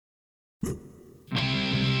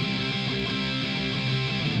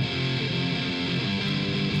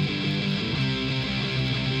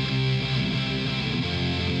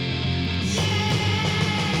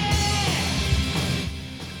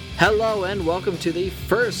Hello and welcome to the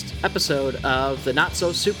first episode of the Not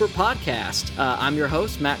So Super podcast. I'm your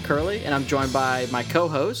host, Matt Curley, and I'm joined by my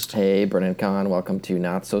co-host. Hey, Brenon. Welcome to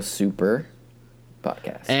Not So Super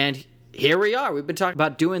podcast. And here we are. We've been talking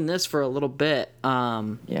about doing this for a little bit,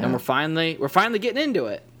 and we're finally getting into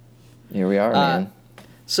it. Here we are, man.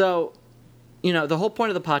 So, the whole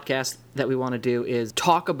point of the podcast that we want to do is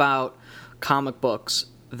talk about comic books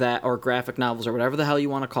or graphic novels or whatever the hell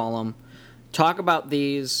you want to call them. Talk about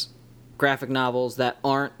these graphic novels that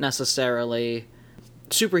aren't necessarily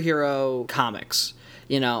superhero comics.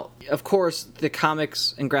 Of course, the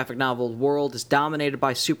comics and graphic novel world is dominated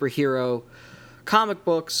by superhero comic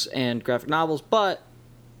books and graphic novels, but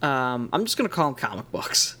I'm just going to call them comic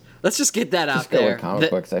books. Let's just get that out there. Go with comic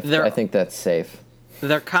books. I think that's safe.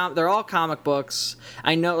 They're all comic books.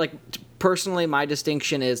 I know, personally, my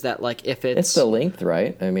distinction is that, if it's the length,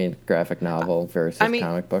 right? I mean, graphic novel versus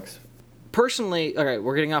comic books. Personally, okay,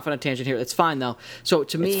 we're getting off on a tangent here. It's fine though. So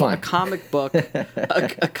to me, a comic book,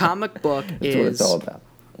 a comic book is what it's all about.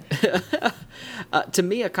 To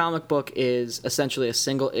me, a comic book is essentially a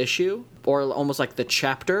single issue, or almost like the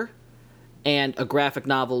chapter, and a graphic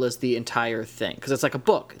novel is the entire thing because it's like a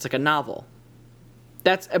book. It's like a novel.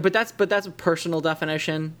 That's a personal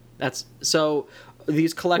definition. So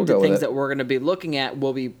these collected things that we're going to be looking at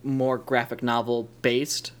will be more graphic novel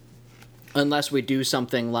based, unless we do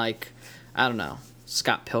something like, I don't know,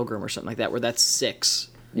 Scott Pilgrim or something like that, where that's 6.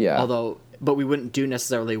 Yeah. But we wouldn't do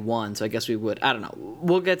necessarily 1, so I guess we would. I don't know.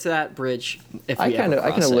 We'll get to that bridge if we I kind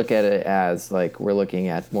of look at it as we're looking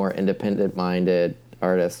at more independent-minded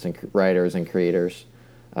artists and writers and creators.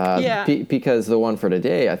 Because the one for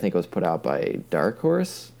today, I think, was put out by Dark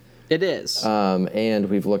Horse. It is. And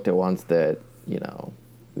we've looked at ones that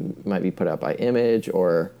might be put out by Image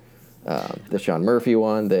or the Sean Murphy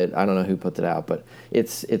one that I don't know who put it out, but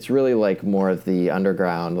it's really more of the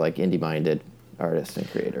underground, indie-minded artists and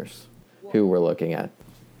creators who we're looking at.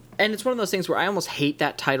 And it's one of those things where I almost hate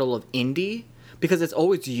that title of indie because it's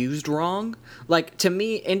always used wrong. To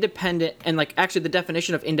me, independent, and actually the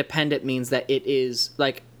definition of independent means that it is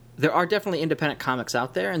there are definitely independent comics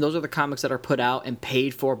out there, and those are the comics that are put out and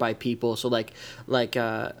paid for by people. So little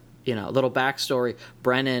backstory,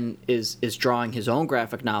 Brenon is drawing his own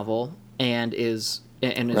graphic novel and is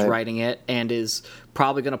writing it and is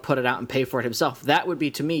probably going to put it out and pay for it himself. That would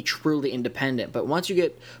be, to me, truly independent. But once you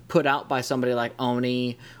get put out by somebody like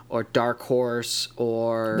Oni or Dark Horse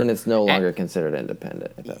then it's no longer considered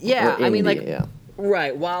independent. Yeah, indie,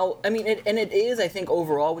 right. Well, it is, I think,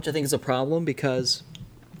 overall, which I think is a problem because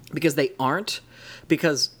they aren't.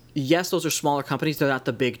 Because yes, those are smaller companies. They're not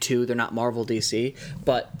the big two. They're not Marvel, DC,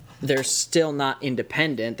 but they're still not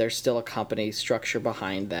independent. There's still a company structure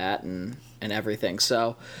behind that and everything.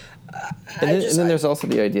 So, then there's also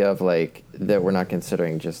the idea of that we're not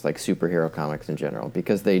considering just superhero comics in general,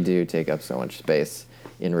 because they do take up so much space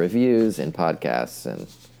in reviews and podcasts and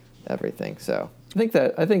everything. So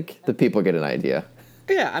I think the people get an idea.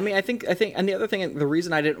 Yeah, I think, and the other thing, the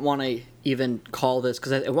reason I didn't want to even call this,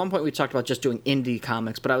 because at one point we talked about just doing indie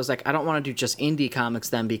comics, but I was like, I don't want to do just indie comics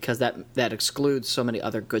then, because that excludes so many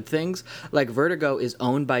other good things. Vertigo is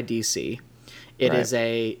owned by DC.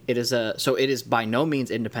 So it is by no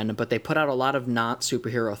means independent, but they put out a lot of not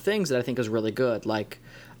superhero things that I think is really good, like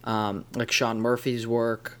Sean Murphy's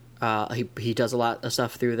work. He does a lot of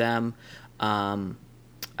stuff through them.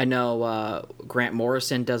 I know Grant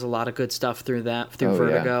Morrison does a lot of good stuff through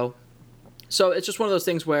Vertigo. Yeah. So it's just one of those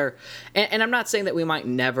things where, and I'm not saying that we might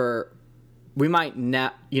never review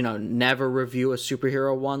a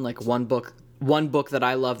superhero one. One book that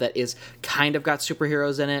I love that is kind of got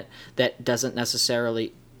superheroes in it that isn't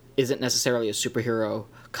necessarily a superhero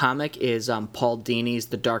comic is Paul Dini's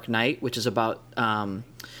The Dark Knight, which is about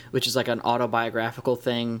which is an autobiographical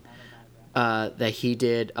thing that he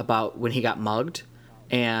did about when he got mugged.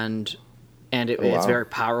 And it's very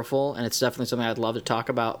powerful, and it's definitely something I'd love to talk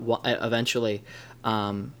about eventually.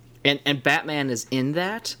 And Batman is in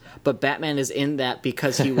that, but Batman is in that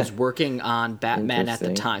because he was working on Batman at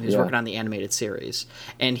the time. He was working on the animated series,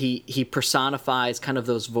 and he personifies kind of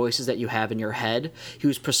those voices that you have in your head. He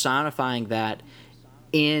was personifying that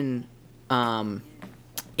in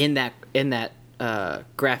that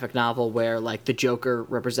graphic novel where the Joker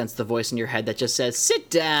represents the voice in your head that just says, sit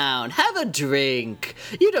down, have a drink,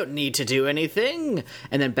 you don't need to do anything,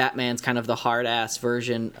 and then Batman's kind of the hard-ass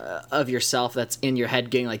version of yourself that's in your head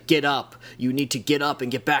getting get up, you need to get up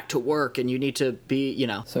and get back to work, and you need to be,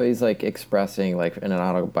 So he's expressing in an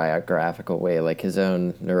autobiographical way his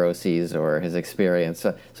own neuroses or his experience.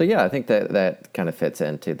 So yeah, I think that kind of fits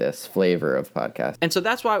into this flavor of podcast. And so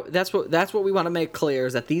that's what we want to make clear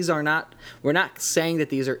is that we're not not saying that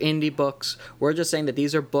these are indie books. We're just saying that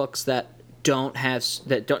these are books that don't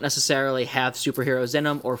necessarily have superheroes in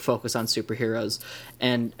them or focus on superheroes,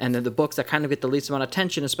 and they're the books that kind of get the least amount of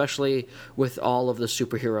attention, especially with all of the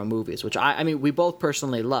superhero movies, which I mean we both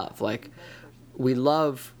personally love. Like, we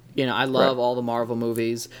love, I love all the Marvel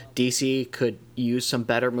movies. DC could use some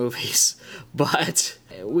better movies, but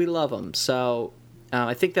we love them. So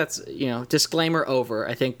I think that's, disclaimer over.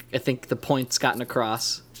 I think the point's gotten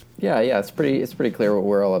across. Yeah, it's pretty clear what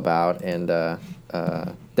we're all about, and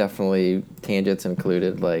definitely tangents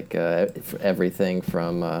included, like everything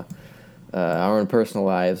from our own personal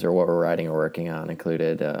lives or what we're writing or working on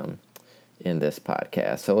included in this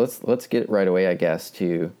podcast. So let's get right away, I guess,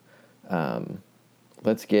 to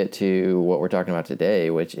let's get to what we're talking about today,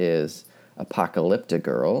 which is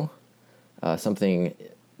ApocalyptiGirl, something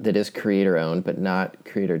that is creator owned but not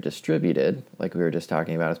creator distributed, like we were just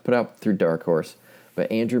talking about. It's put out through Dark Horse. But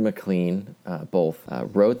Andrew Maclean both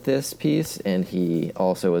wrote this piece, and he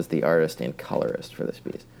also was the artist and colorist for this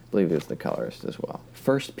piece. I believe he was the colorist as well.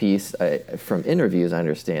 First piece, from interviews, I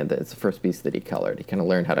understand that it's the first piece that he colored. He kind of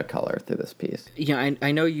learned how to color through this piece. Yeah,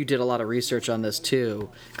 I know you did a lot of research on this too,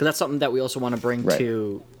 because that's something that we also want to bring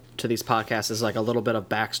to these podcasts, is like a little bit of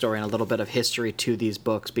backstory and a little bit of history to these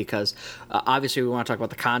books, because obviously we want to talk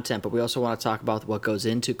about the content, but we also want to talk about what goes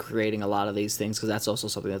into creating a lot of these things, because that's also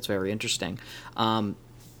something that's very interesting.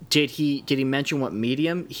 Did he mention what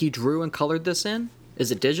medium he drew and colored this in?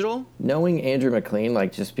 Is it digital? Knowing Andrew Maclean,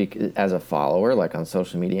 like just as a follower, like on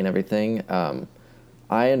social media and everything,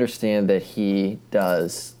 I understand that he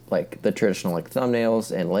does like the traditional like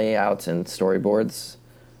thumbnails and layouts and storyboards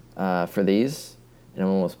for these. And I'm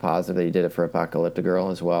almost positive that he did it for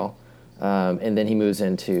ApocalyptiGirl as well. And then he moves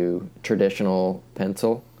into traditional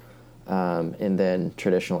pencil and then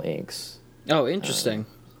traditional inks. Oh, interesting.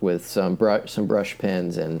 With some brush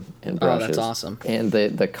pens and brushes. Oh, that's awesome. And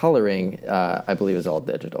the coloring, I believe, is all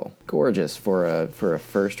digital. Gorgeous for a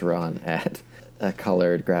first run at a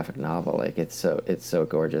colored graphic novel. Like, it's so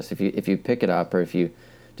gorgeous. If you pick it up, or if you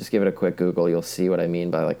just give it a quick Google, you'll see what I mean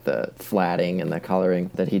by like the flatting and the coloring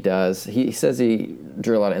that he does. He says he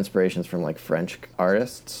drew a lot of inspirations from like French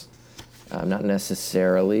artists, not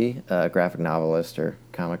necessarily graphic novelists or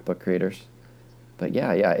comic book creators. But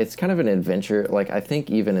yeah, it's kind of an adventure. Like, I think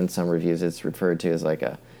even in some reviews it's referred to as like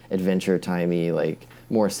a adventure timey, like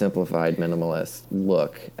more simplified minimalist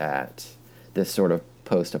look at this sort of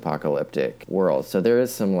post-apocalyptic world. So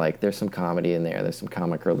there's some comedy in there. There's some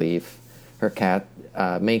comic relief. Her cat,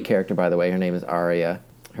 main character, by the way, her name is Aria.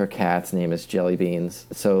 Her cat's name is Jelly Beans.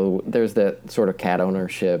 So there's that sort of cat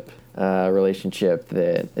ownership relationship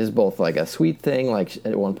that is both like a sweet thing, like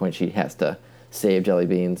at one point she has to save Jelly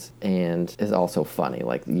Beans, and is also funny.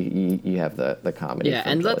 Like you have the comedy. Yeah,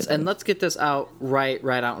 and let's get this out right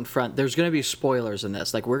out in front. There's going to be spoilers in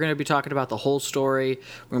this. Like, we're going to be talking about the whole story.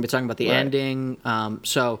 We're going to be talking about the ending.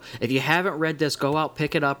 So if you haven't read this, go out,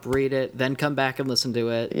 pick it up, read it, then come back and listen to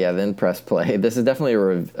it. Yeah, then press play. This is definitely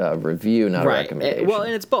a review, not a recommendation. Well,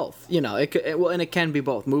 and it's both. It can be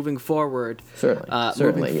both. Moving forward,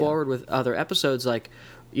 certainly, forward with other episodes, like.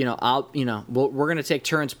 We're going to take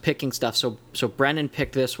turns picking stuff. So Brenon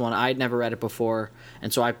picked this one. I'd never read it before,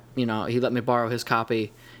 and so he let me borrow his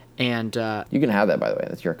copy. And you can have that, by the way.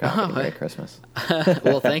 That's your copy. Merry Christmas.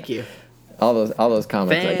 Well, thank you. all those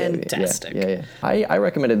comments. Fantastic. I gave you. Yeah. I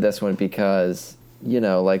recommended this one because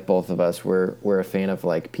like both of us, we're a fan of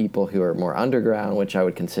like people who are more underground, which I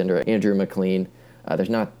would consider Andrew Maclean. There's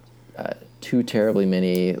not too terribly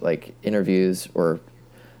many like interviews, or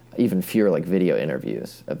even fewer like video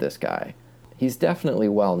interviews of this guy. He's definitely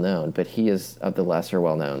well known, but he is of the lesser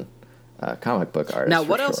well known comic book artist. Now,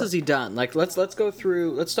 what else has he done? Like, let's go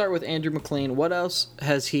through. Let's start with Andrew Maclean. What else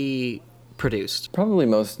has he produced? Probably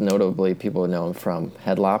most notably, people know him from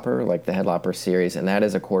Headlopper, like the Headlopper series, and that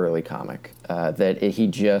is a quarterly comic that he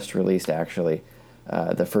just released, actually.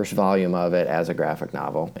 The first volume of it as a graphic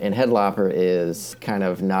novel. And Headlopper is kind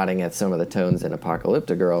of nodding at some of the tones in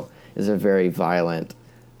ApocalyptiGirl, is a very violent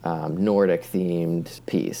Nordic-themed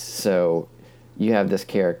piece. So you have this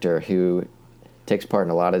character who takes part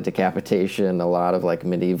in a lot of decapitation, a lot of like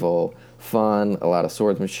medieval fun, a lot of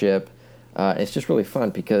swordsmanship. It's just really fun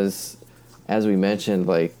because, as we mentioned,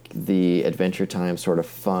 like the Adventure Time sort of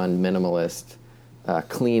fun, minimalist,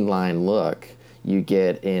 clean line look you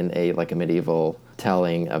get in a medieval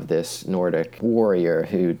telling of this Nordic warrior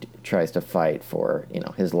who tries to fight for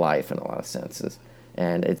his life in a lot of senses.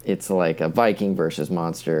 And it's like a Viking versus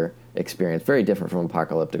monster experience, very different from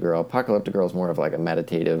ApocalyptiGirl. ApocalyptiGirl is more of like a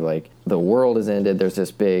meditative, like the world is ended, there's this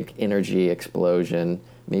big energy explosion,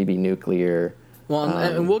 maybe nuclear. Well,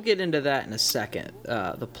 and we'll get into that in a second,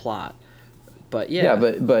 the plot. But yeah.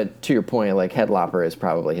 Yeah, but to your point, like Headlopper is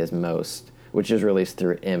probably his most, which is released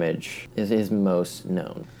through Image, is his most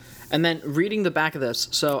known. And then reading the back of this,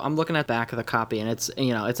 so I'm looking at the back of the copy, and it's,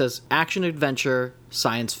 it says action adventure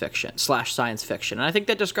science fiction / science fiction, and I think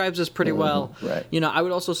that describes this pretty well. Right. I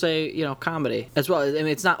would also say comedy as well. I mean,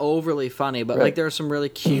 it's not overly funny, but like there are some really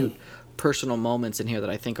cute personal moments in here that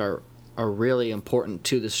I think are really important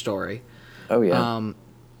to the story. Oh yeah.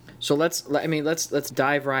 So let's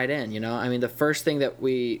dive right in. I mean, the first thing that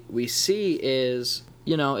we see is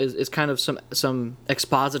kind of some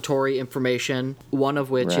expository information. One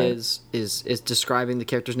of which is describing the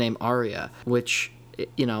character's name Aria, which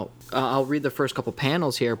I'll read the first couple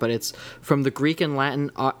panels here, but it's from the Greek and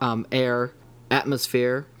Latin air,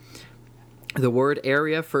 atmosphere. The word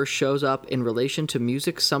area first shows up in relation to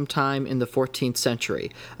music sometime in the 14th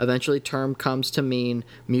century. Eventually, term comes to mean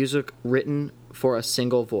music written for a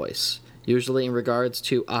single voice, usually in regards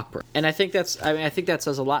to opera. And I think that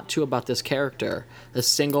says a lot too about this character. The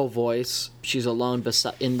single voice. She's alone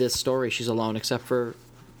in this story. She's alone except for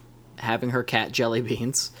having her cat Jelly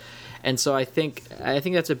Beans. And so I think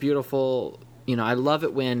that's a beautiful, I love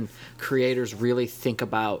it when creators really think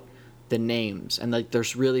about the names and like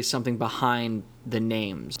there's really something behind the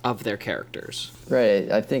names of their characters.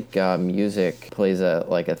 Right. I think music plays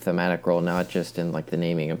a thematic role, not just in like the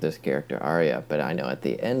naming of this character Arya, but I know at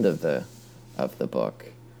the end of the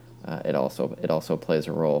book, it also plays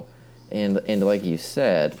a role. And like you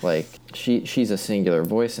said, like she's a singular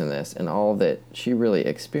voice in this, and all that she really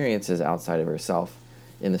experiences outside of herself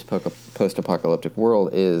in this post-apocalyptic world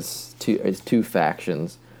is two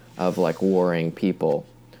factions of like warring people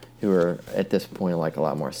who are at this point like a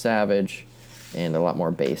lot more savage and a lot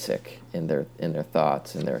more basic in their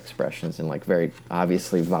thoughts and their expressions, and like very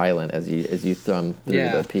obviously violent as you thumb through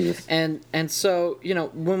the piece. And so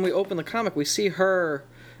when we open the comic, we see her,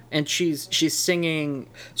 and she's singing.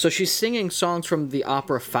 So she's singing songs from the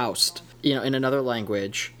opera Faust, in another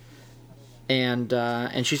language, and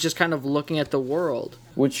she's just kind of looking at the world.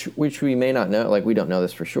 Which we may not know. Like we don't know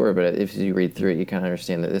this for sure, but if you read through it, you kind of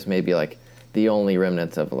understand that this may be like the only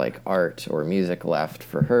remnants of like art or music left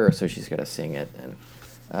for her, so she's got to sing it. And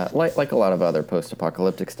like a lot of other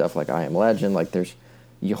post-apocalyptic stuff, like I Am Legend, like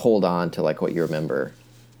you hold on to like what you remember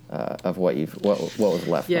of what was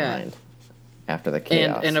left behind after the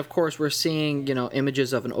chaos. And of course we're seeing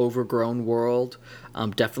images of an overgrown world,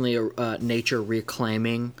 definitely nature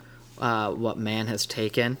reclaiming what man has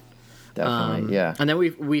taken. Definitely, yeah. And then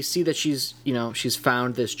we see that she's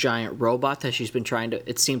found this giant robot that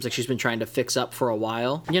it seems like she's been trying to fix up for a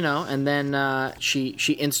while, and then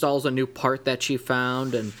she installs a new part that she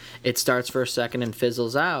found, and it starts for a second and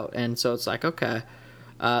fizzles out, and so it's like, okay.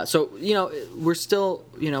 So we're still,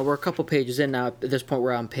 we're a couple pages in now. At this point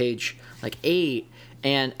we're on page like 8,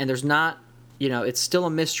 and there's not, it's still a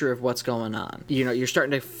mystery of what's going on. You're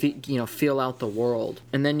starting to feel out the world.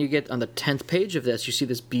 And then you get on the 10th page of this, you see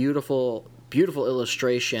this beautiful, beautiful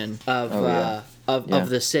illustration of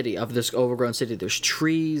the city, of this overgrown city. There's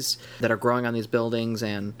trees that are growing on these buildings,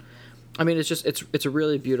 and I mean, it's a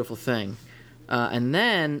really beautiful thing. And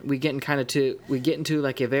then we get into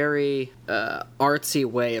like a very artsy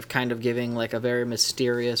way of kind of giving like a very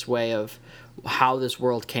mysterious way of how this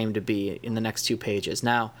world came to be in the next 2 pages.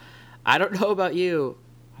 Now, I don't know about you,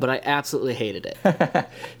 but I absolutely hated it.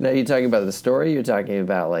 Now, you're talking about the story? You're talking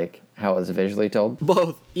about like how it was visually told?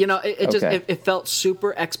 Both. It felt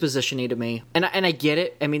super exposition-y to me, and I get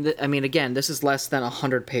it. I mean, again, this is less than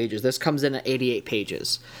 100 pages. This comes in at 88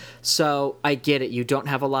 pages, so I get it. You don't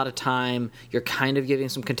have a lot of time. You're kind of giving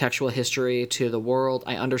some contextual history to the world.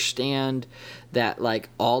 I understand that like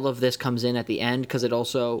all of this comes in at the end, because it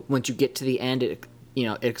also, once you get to the end, it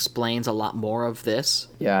explains a lot more of this.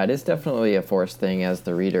 Yeah, it is definitely a forced thing as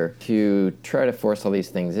the reader to try to force all these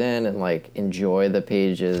things in and like enjoy the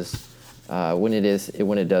pages when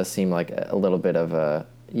it does seem like a little bit of a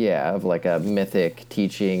mythic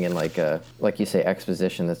teaching and like you say,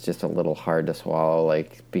 exposition that's just a little hard to swallow,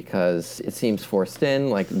 like because it seems forced in,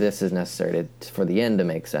 like this is necessary for the end to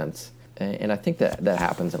make sense. And I think that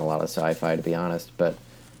happens in a lot of sci-fi, to be honest, but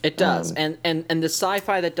it does. And the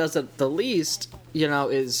sci-fi that does it the least,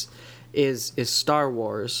 is Star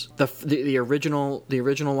Wars. The original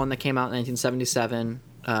one that came out in 1977,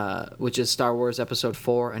 which is Star Wars Episode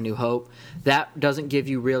 4: A New Hope. That doesn't give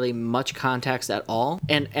you really much context at all.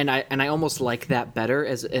 And I almost like that better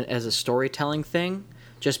as a storytelling thing,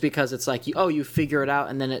 just because it's like you figure it out,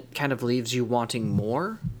 and then it kind of leaves you wanting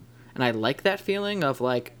more. And I like that feeling of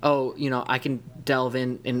like, I can delve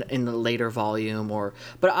in the later volume,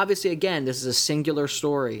 but obviously again this is a singular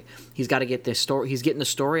story. He's got to get this story. He's getting the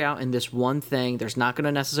story out in this one thing. There's not going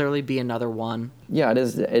to necessarily be another one. Yeah, it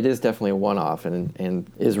is definitely a one-off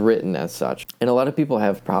and is written as such. And a lot of people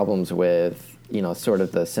have problems with, sort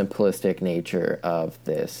of the simplistic nature of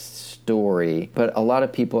this story, but a lot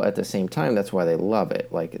of people at the same time, that's why they love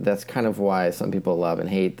it. Like, that's kind of why some people love and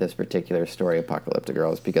hate this particular story,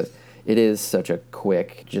 ApocalyptiGirl, is because it is such a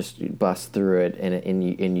quick, just bust through it,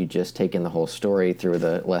 and you just take in the whole story through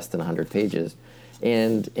the less than 100 pages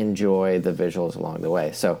and enjoy the visuals along the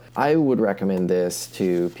way. So I would recommend this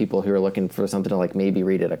to people who are looking for something to like maybe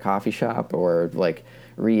read at a coffee shop, or like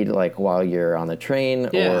read like while you're on the train,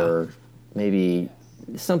 or maybe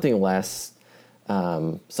something less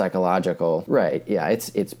psychological. Right, yeah,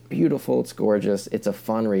 it's beautiful, it's gorgeous, it's a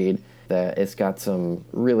fun read. That it's got some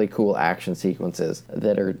really cool action sequences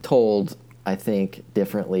that are told, I think,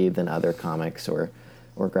 differently than other comics or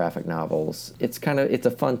graphic novels. It's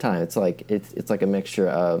a fun time. It's like a mixture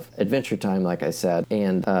of Adventure Time, like I said,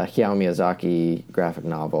 and Hayao Miyazaki graphic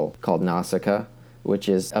novel called Nausicaa, which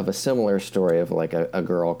is of a similar story of like a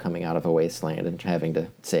girl coming out of a wasteland and having to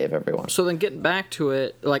save everyone. So then getting back to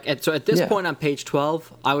it, so at this point on page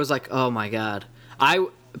 12, I was like, oh my God.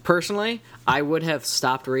 Personally, I would have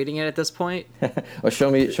stopped reading it at this point. Well, show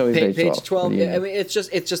me page 12. I mean, it's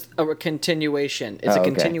just a continuation. It's a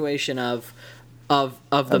continuation of the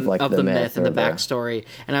myth and the backstory.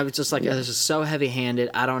 And I was just like, this is so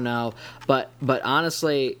heavy-handed. I don't know, but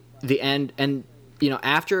honestly, the end, and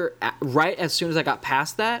right as soon as I got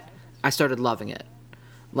past that, I started loving it.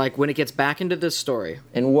 Like when it gets back into this story.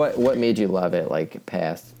 And what made you love it? Like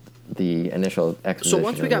past the initial exposition. So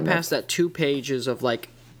once we got past that 2 pages of like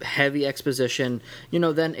heavy exposition,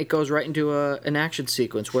 then it goes right into an action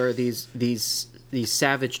sequence where these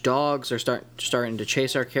savage dogs are starting to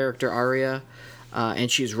chase our character Arya, and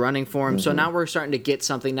she's running for him. Mm-hmm. So now we're starting to get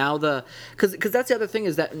something. Now because that's the other thing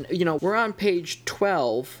is that we're on page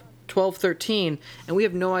 12, 13, and we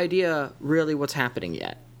have no idea really what's happening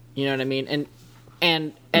yet. You know what I mean?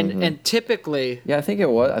 And typically, I think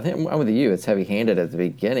I'm with you. It's heavy-handed at the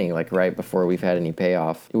beginning, like right before we've had any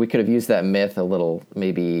payoff. We could have used that myth a little,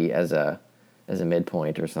 maybe as a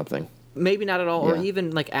midpoint or something. Maybe not at all, or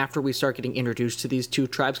even like after we start getting introduced to these 2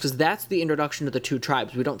 tribes, because that's the introduction to the 2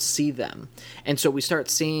 tribes. We don't see them, and so we start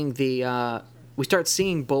seeing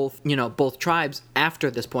both tribes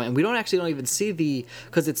after this point, and we don't even see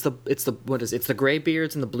because it's the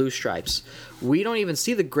Greybeards and the Blue Stripes. We don't even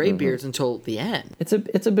see the Greybeards until the end. It's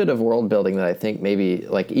a bit of world building that I think maybe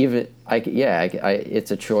like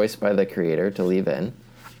it's a choice by the creator to leave in,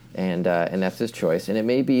 and that's his choice. And it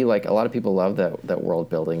may be like a lot of people love that world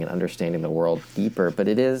building and understanding the world deeper, but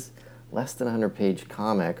it is less than 100-page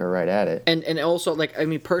comic, or right at it. And also, like, I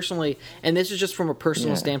mean, personally, and this is just from a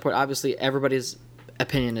personal standpoint, obviously everybody's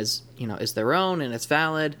opinion is their own and it's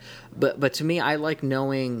valid, but to me, I like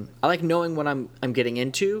knowing what I'm getting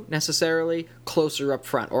into necessarily closer up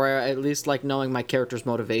front, or I at least like knowing my character's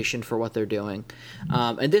motivation for what they're doing.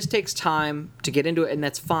 And this takes time to get into it, and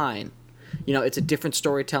that's fine. It's a different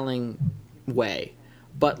storytelling way,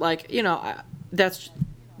 but that's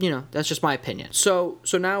just my opinion. So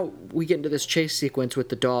now we get into this chase sequence with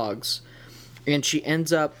the dogs, and she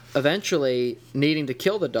ends up eventually needing to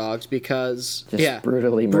kill the dogs because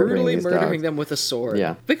brutally murdering them with a sword.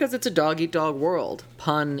 Yeah, because it's a dog-eat-dog world,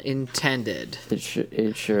 pun intended. It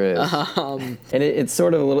sure is. And it's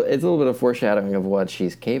sort of it's a little bit of foreshadowing of what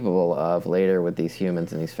she's capable of later with these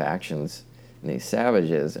humans and these factions and these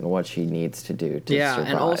savages, and what she needs to do to survive.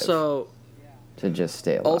 And also to just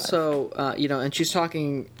stay alive. Also, and she's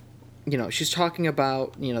talking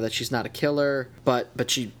about, that she's not a killer,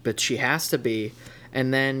 but she has to be.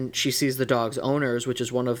 And then she sees the dog's owners, which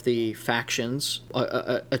is one of the factions,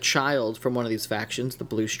 a child from one of these factions, the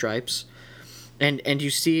Blue Stripes. And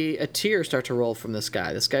you see a tear start to roll from this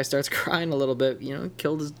guy. This guy starts crying a little bit,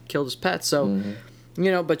 killed his pet. So,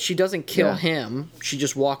 but she doesn't kill him. She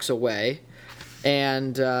just walks away.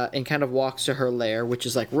 And kind of walks to her lair, which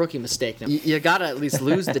is like rookie mistake. Now, you gotta at least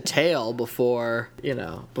lose the tail before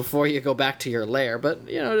you go back to your lair. But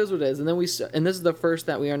it is what it is. And then and this is the first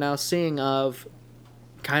that we are now seeing of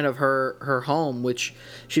kind of her home, which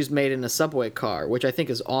she's made in a subway car, which I think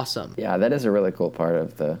is awesome. Yeah, that is a really cool part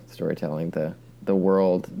of the storytelling. The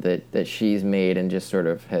world that she's made and just sort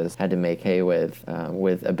of has had to make hay with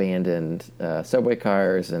abandoned subway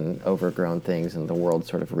cars and overgrown things, and the world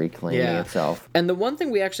sort of reclaiming itself. And the one thing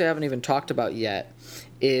we actually haven't even talked about yet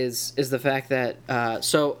is the fact that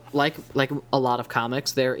so like a lot of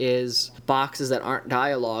comics, there is boxes that aren't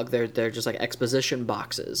dialogue. They're just like exposition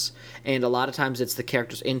boxes, and a lot of times it's the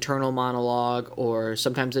character's internal monologue, or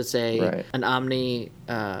sometimes it's an omni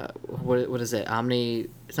what is it, omni,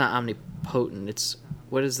 it's not omnipotent, it's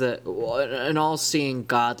an all-seeing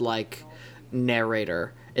godlike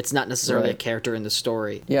narrator. It's not necessarily a character in the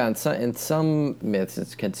story. Yeah, in some myths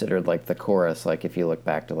it's considered like the chorus, like if you look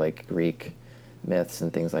back to like Greek myths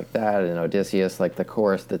and things like that, and Odysseus, like the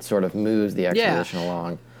chorus that sort of moves the exposition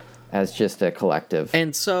along as just a collective.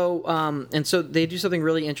 And so they do something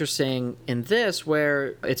really interesting in this,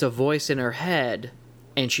 where it's a voice in her head,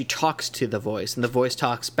 and she talks to the voice, and the voice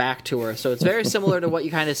talks back to her. So it's very similar to what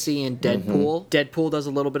you kind of see in Deadpool. Deadpool does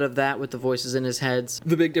a little bit of that with the voices in his heads.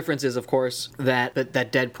 The big difference is, of course, that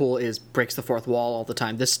Deadpool breaks the fourth wall all the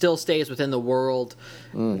time. This still stays within the world,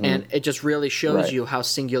 and it just really shows you how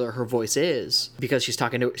singular her voice is, because she's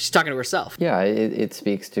talking to herself. Yeah, it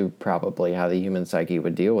speaks to probably how the human psyche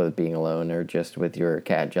would deal with being alone, or just with your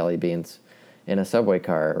cat Jelly Beans in a subway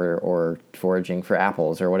car, or foraging for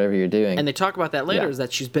apples, or whatever you're doing. And they talk about that later, is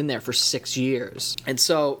that she's been there for 6 years. And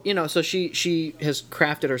so, so she has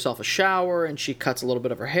crafted herself a shower, and she cuts a little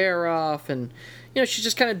bit of her hair off, and, she's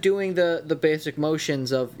just kind of doing the basic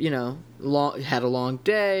motions of, had a long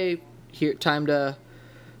day, here, time to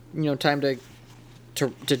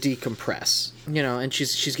decompress, and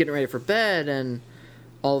she's getting ready for bed, and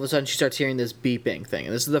all of a sudden she starts hearing this beeping thing.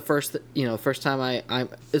 And this is the first time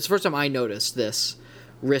it's the first time I noticed this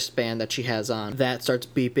wristband that she has on that starts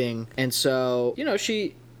beeping. And so, and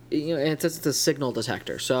it says it's a signal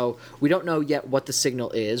detector. So we don't know yet what the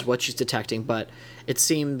signal is, what she's detecting, but it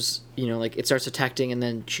seems, like it starts detecting, and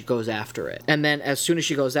then she goes after it. And then as soon as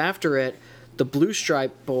she goes after it, the blue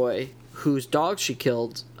stripe boy, whose dog she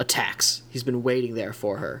killed, attacks. He's been waiting there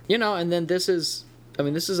for her. And then this is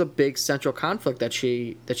a big central conflict that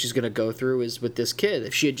she's going to go through, is with this kid.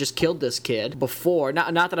 If she had just killed this kid before,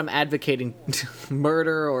 not that I'm advocating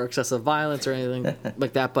murder or excessive violence or anything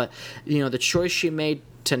like that, but the choice she made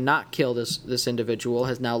to not kill this individual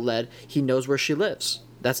has now led, he knows where she lives.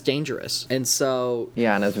 That's dangerous. And so,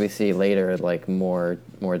 yeah, and as we see later, like more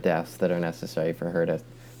deaths that are necessary for her to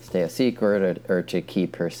stay a secret, or to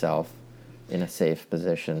keep herself in a safe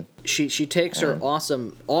position. She takes her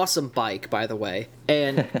awesome bike, by the way,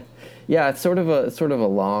 and yeah, it's sort of a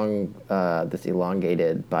long, this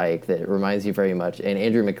elongated bike that reminds you very much. And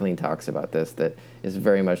Andrew Maclean talks about this, that is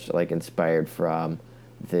very much like inspired from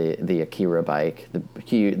the Akira bike,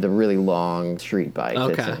 the really long street bike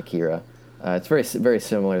that's in Akira. It's very, very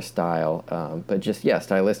similar style, but just,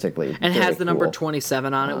 stylistically. And it has the number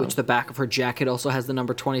 27 on it, which the back of her jacket also has the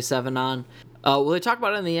number 27 on. They talk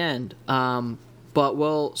about it in the end. Going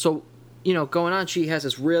on, she has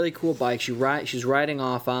this really cool bike she's riding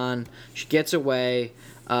off on. She gets away,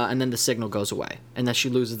 and then the signal goes away. And then she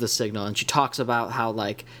loses the signal. And she talks about how,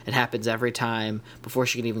 like, it happens every time. Before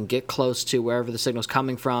she can even get close to wherever the signal's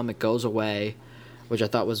coming from, it goes away, which I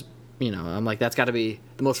thought was, I'm like, that's got to be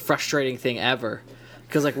the most frustrating thing ever.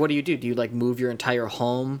 Because, like, what do? Do you, like, move your entire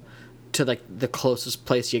home to, like, the closest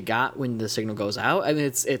place you got when the signal goes out? I mean,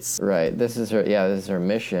 it's right. This is her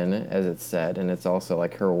mission, as it's said, and it's also,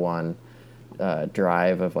 like, her one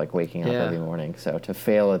drive of, like, waking up every morning. So to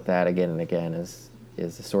fail at that again and again is a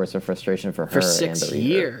source of frustration for her. For 6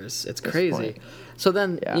 years, it's crazy. Point. So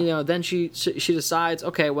then, then she decides,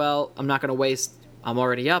 okay, well, I'm not going to waste. I'm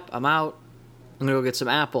already up. I'm out. I'm going to go get some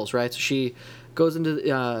apples, right? So she goes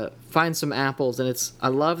into finds some apples, and I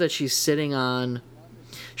love that she's sitting on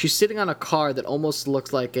a car that almost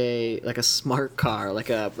looks like a smart car, like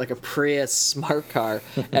a Prius smart car.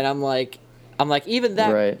 And I'm like even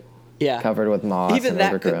that, right. Yeah, covered with moss. Even and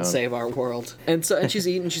that overgrown. couldn't save our world. And she's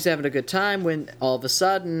eating, she's having a good time, when all of a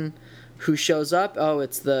sudden, who shows up? Oh,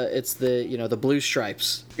 it's the blue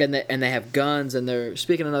stripes, and they have guns, and they're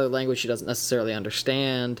speaking another language she doesn't necessarily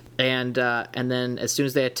understand. And then as soon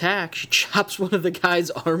as they attack, she chops one of the guy's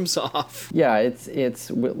arms off. Yeah,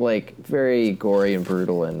 it's like very gory and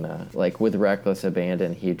brutal, and like with reckless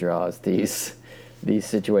abandon, he draws these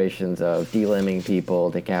situations of delimbing people,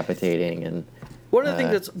 decapitating, and one of the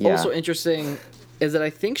things that's also interesting is that I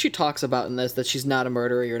think she talks about in this that she's not a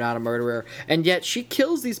murderer, you're not a murderer, and yet she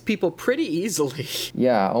kills these people pretty easily.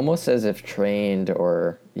 Yeah, almost as if trained,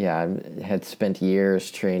 or had spent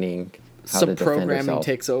years training how some to defend programming herself.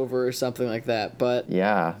 Takes over or something like that. But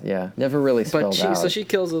never really spelled out. So she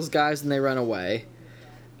kills those guys and they run away.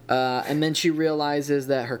 And then she realizes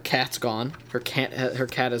that her cat's gone. Her cat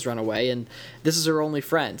has run away, and this is her only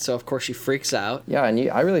friend. So of course she freaks out. Yeah,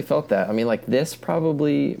 and I really felt that. I mean, like, this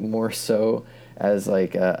probably more so as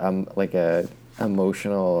like a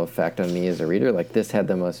emotional effect on me as a reader. Like, this had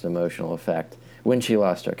the most emotional effect when she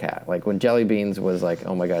lost her cat. Like, when Jelly Beans was like,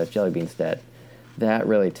 oh my god, is Jelly Beans dead? That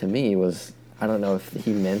really, to me, was, I don't know if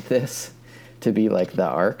he meant this to be like the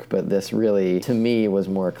arc, but this really, to me, was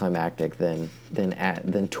more climactic than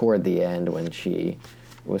toward the end when she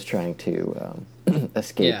was trying to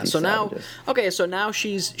escape these savages. So now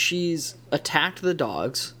she's attacked the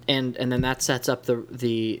dogs, and then that sets up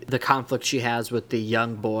the conflict she has with the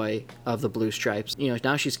young boy of the Blue Stripes.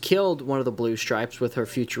 Now she's killed one of the Blue Stripes with her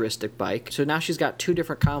futuristic bike. So now she's got two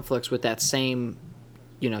different conflicts with that same,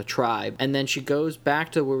 tribe. And then she goes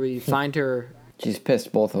back to where we find her. She's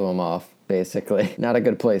pissed both of them off. Basically, not a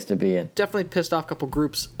good place to be in. Definitely pissed off a couple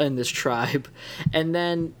groups in this tribe. And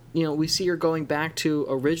then, we see her going back to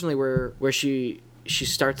originally where she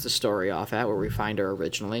starts the story off at, where we find her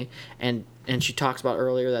originally. And she talks about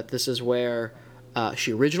earlier that this is where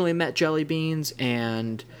she originally met Jelly Beans,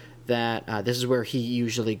 and that this is where he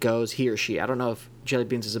usually goes, he or she. I don't know if Jelly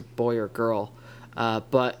Beans is a boy or girl,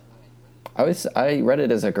 but I read it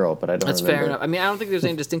as a girl, but I don't remember. That's fair enough. I mean, I don't think there's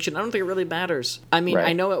any distinction. I don't think it really matters. I mean, right.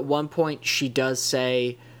 I know at one point she does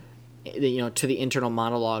say, to the internal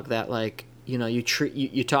monologue that, like,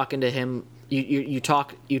 you talking to him, you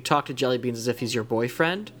talk to Jelly Beans as if he's your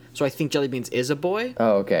boyfriend. So I think Jelly Beans is a boy.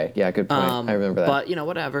 Oh, okay. Yeah, good point. I remember that. But,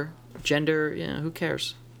 whatever. Gender, who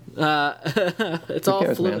cares? It's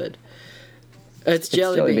all fluid. Man? It's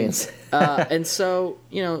Jelly Beans. And so,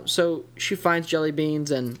 so she finds Jelly Beans,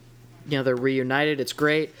 and they're reunited. It's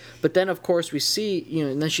great. But then, of course, we see,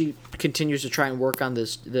 and then she continues to try and work on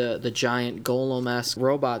this the giant golem-esque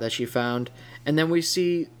robot that she found. And then we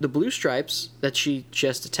see the Blue Stripes that she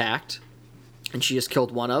just attacked, and she just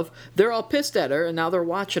killed one of. They're all pissed at her, and now they're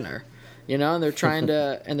watching her. And they're trying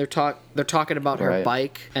to, and they're talking about her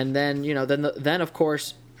bike. And then, then of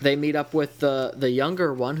course, they meet up with the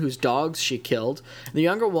younger one whose dogs she killed. The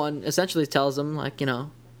younger one essentially tells them, like,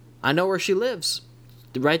 I know where she lives.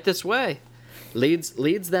 Right this way.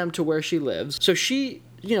 Leads them to where she lives. So she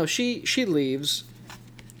leaves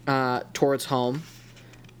towards home,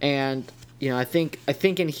 and I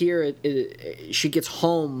think in here she gets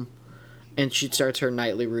home, and she starts her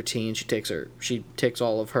nightly routine. She takes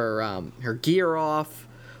all of her gear off,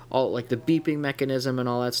 all like the beeping mechanism and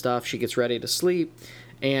all that stuff. She gets ready to sleep,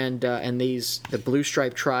 and the Blue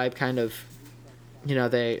Stripe tribe kind of,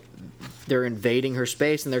 they're invading her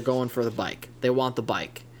space, and they're going for the bike. They want the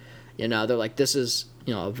bike. They're like, this is,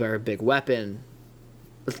 a very big weapon.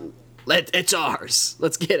 It's ours.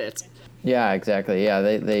 Let's get it. Yeah, exactly. Yeah,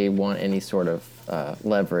 they want any sort of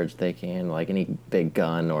leverage they can, like any big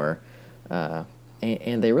gun or,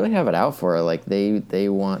 and they really have it out for her. Like they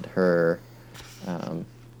want her,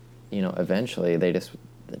 eventually they're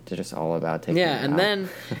just all about taking her out.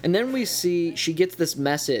 and then we see she gets this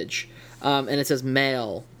message, and it says,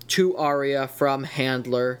 mail to Arya from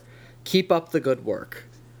Handler, keep up the good work.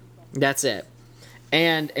 That's it.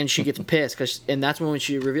 And she gets pissed, and that's when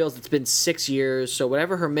she reveals it's been 6 years. So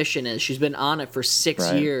whatever her mission is, she's been on it for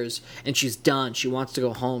 6 years, and she's done. She wants to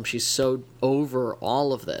go home. She's so over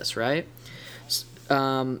all of this, right?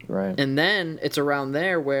 Right. And then it's around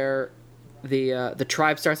there where the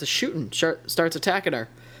tribe starts starts attacking her,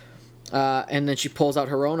 and then she pulls out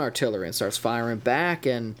her own artillery and starts firing back,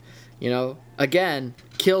 and again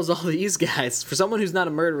kills all these guys. For someone who's not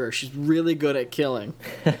a murderer, she's really good at killing.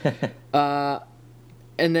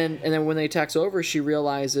 And then when the attack's over, she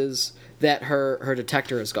realizes that her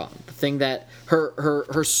detector is gone. The thing that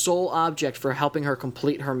her sole object for helping her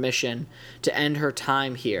complete her mission to end her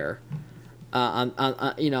time here,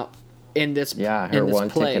 in this one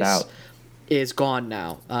place, ticket out, is gone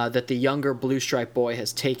now. That the younger Blue Stripe boy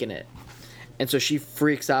has taken it, and so she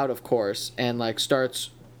freaks out, of course, and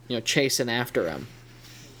starts chasing after him.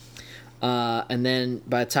 And then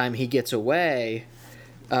by the time he gets away,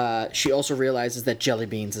 she also realizes that Jelly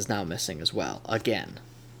Beans is now missing as well, again.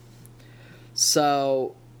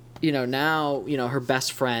 So, now, her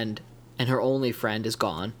best friend and her only friend is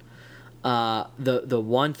gone. The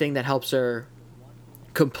one thing that helps her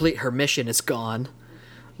complete her mission is gone.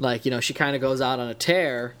 She kind of goes out on a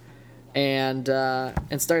tear and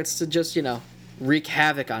starts to just, wreak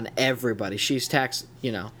havoc on everybody. She starts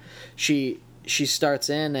in,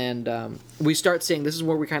 and we start seeing, this is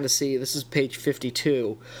where we kind of see, this is page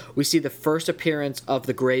 52, we see the first appearance of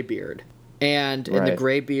the Greybeard. And the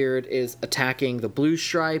Greybeard is attacking the Blue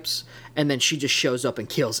Stripes, and then she just shows up and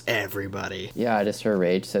kills everybody. Yeah, just her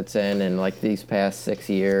rage sets in, and these past 6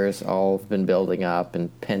 years, all have been building up and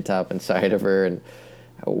pent up inside of her, and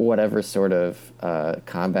whatever sort of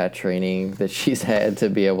combat training that she's had to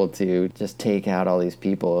be able to just take out all these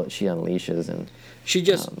people she unleashes, and she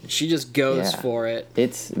just goes for it.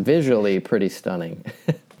 It's visually pretty stunning.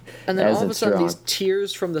 And then all of a sudden, these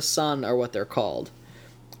tears from the sun are what they're called,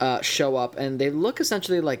 show up, and they look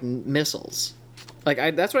essentially like missiles. Like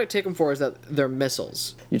that's what I take them for, is that they're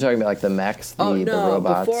missiles. You're talking about like the mechs, the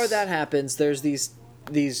robots. Before that happens, there's these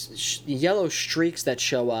yellow streaks that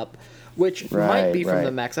show up, which might be from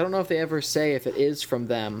the mechs. I don't know if they ever say if it is from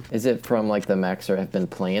them. Is it from like the mechs or have been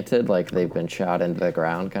planted, like they've been shot into the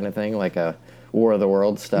ground kind of thing, like a War of the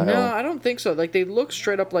Worlds style? No, I don't think so. Like they look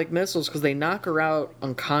straight up like missiles because they knock her out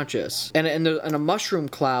unconscious, and a mushroom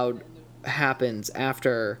cloud happens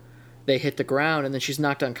after they hit the ground, and then she's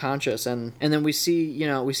knocked unconscious, and then we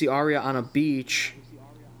see Arya on a beach,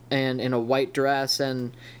 and in a white dress,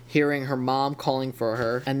 and hearing her mom calling for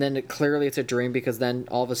her, and then clearly it's a dream, because then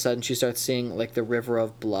all of a sudden she starts seeing like the river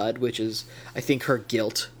of blood, which is, I think, her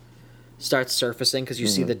guilt starts surfacing, because you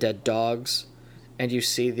see the dead dogs, and you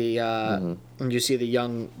see the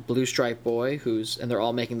young blue stripe boy and they're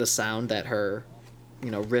all making the sound that her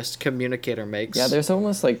wrist communicator makes. Yeah, there's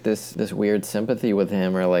almost like this weird sympathy with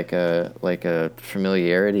him, or like a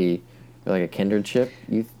familiarity, or like a kindredship.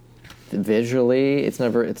 Visually, it's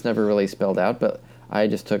never really spelled out, but I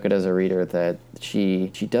just took it as a reader that she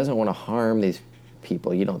doesn't want to harm these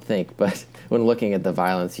people. You don't think, but when looking at the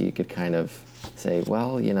violence, you could kind of say,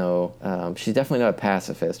 well, she's definitely not a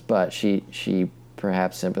pacifist, but she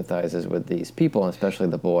perhaps sympathizes with these people, and especially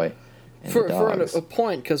the boy. For a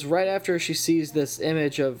point, because right after she sees this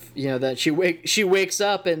image of that she wakes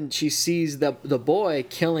up and she sees the boy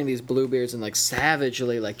killing these Bluebeards and like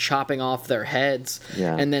savagely like chopping off their heads,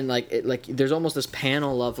 and then there's almost this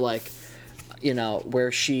panel of like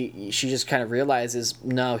where she just kind of realizes,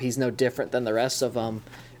 no, he's no different than the rest of them,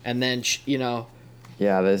 and then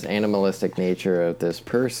this animalistic nature of this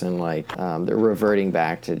person, like they're reverting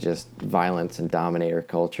back to just violence and dominator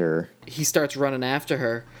culture. He starts running after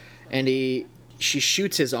her. And she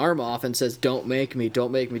shoots his arm off and says, don't make me do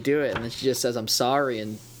it. And then she just says, I'm sorry.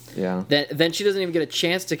 And then she doesn't even get a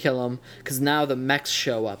chance to kill him, because now the mechs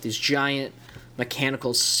show up. These giant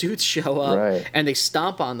mechanical suits show up, and they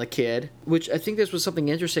stomp on the kid, which I think this was something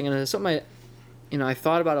interesting, and it's something I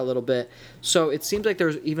thought about a little bit. So it seems like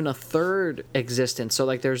there's even a third existence. So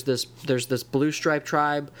like there's this blue stripe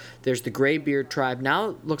tribe, there's the graybeard tribe.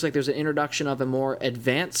 Now it looks like there's an introduction of a more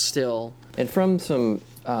advanced still. And from some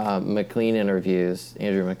Maclean interviews,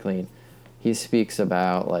 Andrew Maclean, he speaks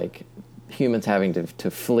about like humans having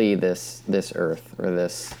to flee this Earth, or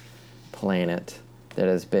this planet that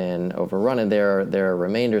has been overrun, and there are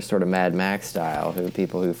remainders, sort of Mad Max style,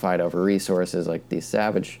 people who fight over resources, like these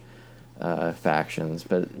savage factions,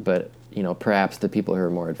 but perhaps the people who are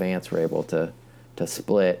more advanced were able to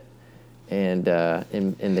split, and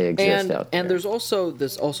they exist out there. And there's also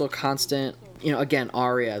this constant, again,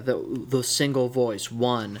 Arya, the single voice,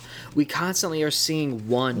 one. We constantly are seeing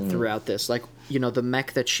one throughout this, like the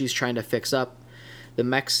mech that she's trying to fix up, the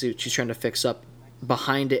mech suit she's trying to fix up.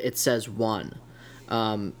 Behind it says one,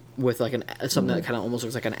 with like something that kind of almost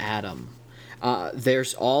looks like an atom.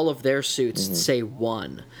 There's all of their suits say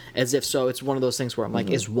one, as if so. It's one of those things where I'm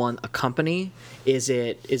like, is one a company? Is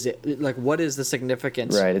it like, what is the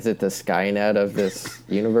significance? Right. Is it the Skynet of this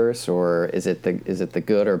universe, or is it the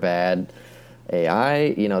good or bad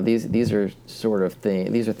AI? These are sort of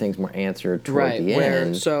things. These are things more answered toward the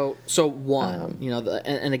end. So one.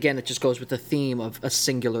 And again, it just goes with the theme of a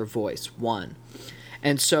singular voice, one.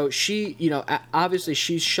 And so she, obviously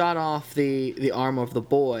she's shot off the arm of the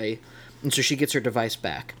boy. And so she gets her device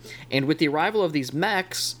back. And with the arrival of these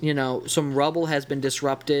mechs, some rubble has been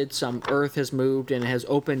disrupted, some earth has moved, and has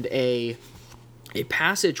opened a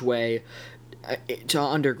passageway to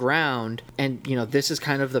underground. And, this is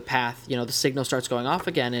kind of the path. The signal starts going off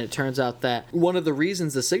again, and it turns out that one of the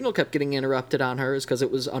reasons the signal kept getting interrupted on her is because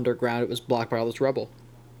it was underground. It was blocked by all this rubble.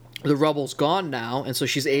 The rubble's gone now, and so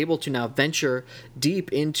she's able to now venture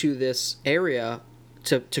deep into this area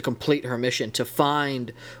to complete her mission, to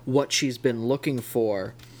find what she's been looking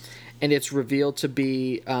for. And it's revealed to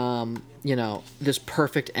be, this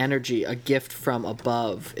perfect energy, a gift from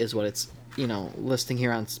above, is what it's, listing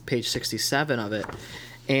here on page 67 of it.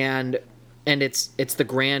 And it's the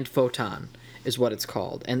grand photon is what it's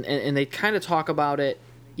called. And they kind of talk about it,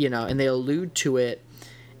 and they allude to it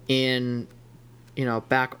in,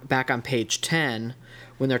 back on page 10,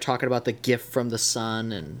 when they're talking about the gift from the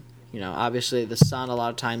sun. And obviously the sun a lot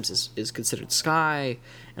of times is considered sky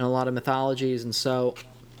in a lot of mythologies, and so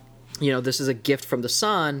this is a gift from the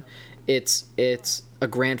sun. It's a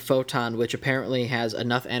grand photon, which apparently has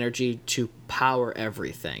enough energy to power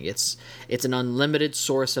everything. It's an unlimited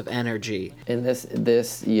source of energy. And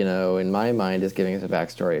this, you know, in my mind, is giving us a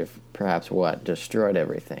backstory of perhaps what destroyed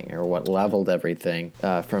everything or what leveled everything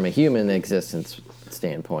from a human existence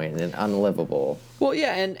standpoint, and unlivable. Well,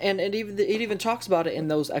 yeah, and it even talks about it in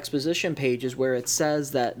those exposition pages where it says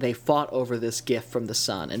that they fought over this gift from the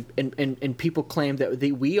sun, and people claim that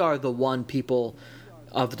we are the one people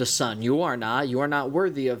of the sun. You are not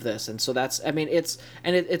worthy of this. And so that's, I mean, it's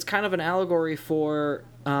kind of an allegory for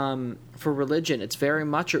religion. It's very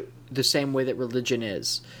much the same way that religion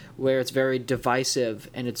is, where it's very divisive,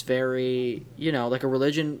 and it's very, you know, like a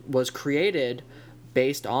religion was created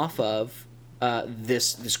based off of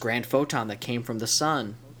this grand photon that came from the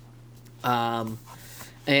sun, and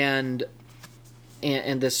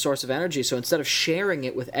this source of energy. So instead of sharing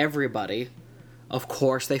it with everybody, of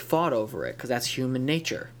course they fought over it, because that's human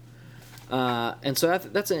nature. And so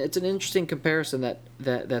it's an interesting comparison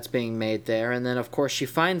that's being made there. And then of course she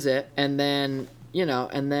finds it, and then, you know,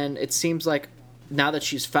 and then it seems like now that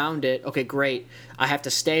she's found it, okay, great, I have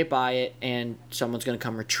to stay by it, and someone's going to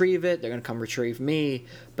come retrieve it. They're going to come retrieve me.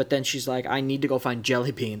 But then she's like, I need to go find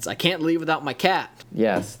jelly beans. I can't leave without my cat.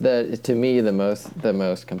 Yes, to me the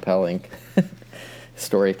most compelling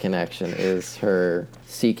story connection is her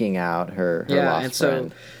seeking out her lost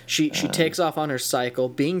friend. So she takes off on her cycle,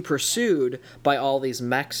 being pursued by all these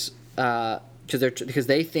mechs, because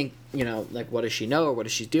they think, you know, like, what does she know, or what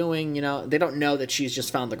is she doing? You know, they don't know that she's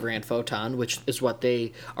just found the grand photon, which is what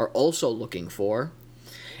they are also looking for.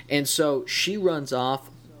 And so she runs off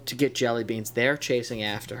to get jelly beans. They're chasing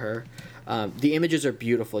after her. The images are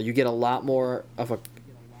beautiful. You get a lot more of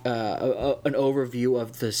an overview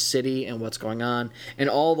of the city and what's going on, and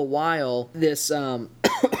all the while this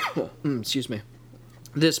excuse me,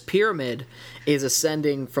 this pyramid is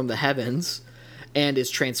ascending from the heavens and is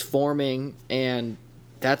transforming, and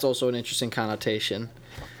that's also an interesting connotation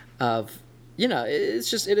of, you know, it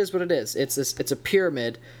is what it is. It's a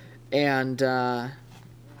pyramid, and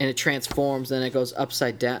it transforms, then it goes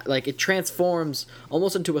upside down, like it transforms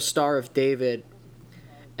almost into a Star of David,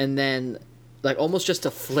 and then like almost just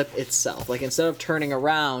to flip itself, like instead of turning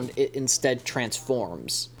around, it instead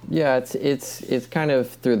transforms. Yeah, it's kind of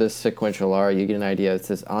through this sequential art you get an idea. It's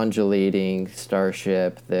this undulating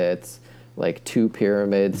starship that's like two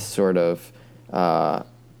pyramids sort of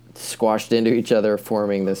squashed into each other,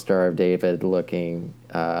 forming the Star of David looking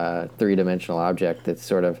three-dimensional object that's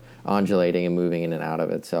sort of undulating and moving in and out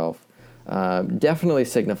of itself. Definitely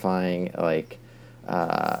signifying like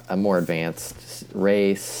a more advanced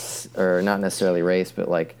race, or not necessarily race, but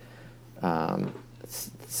like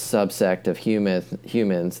subsect of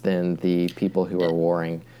humans than the people who are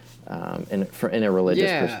warring in a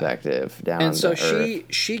religious perspective down. And so Earth.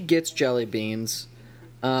 she gets jelly beans,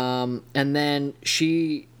 and then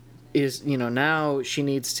she is, you know, now she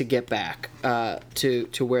needs to get back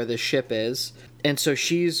to where the ship is, and so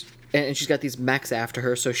she's got these mechs after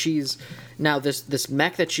her. So she's now this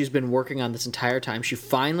mech that she's been working on this entire time, she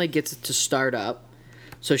finally gets it to start up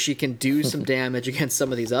so she can do some damage against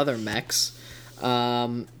some of these other mechs.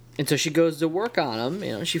 And so she goes to work on them.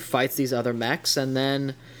 You know, she fights these other mechs, and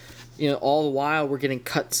then, you know, all the while we're getting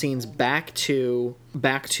cutscenes back to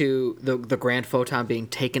the grand photon being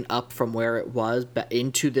taken up from where it was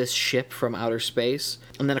into this ship from outer space.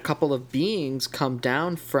 And then a couple of beings come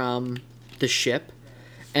down from the ship,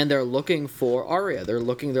 and they're looking for Arya. They're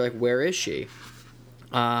like, where is she?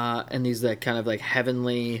 And these like kind of like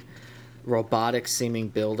heavenly, robotic seeming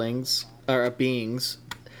buildings or beings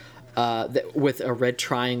with a red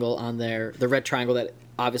triangle on the red triangle that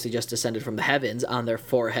obviously just descended from the heavens on their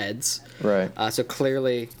foreheads. Right. So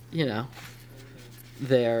clearly, you know,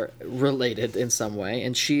 they're related in some way.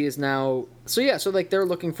 And she is now... So like they're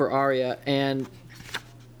looking for Arya, and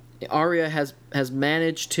Arya has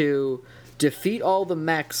managed to defeat all the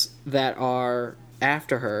mechs that are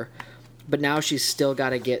after her, but now she's still got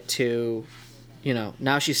to get to, you know,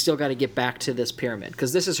 now she's still got to get back to this pyramid,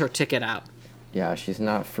 because this is her ticket out. Yeah, she's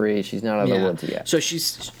not free. She's not out of the woods yet. So she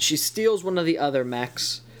steals one of the other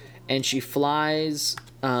mechs, and she flies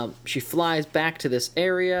back to this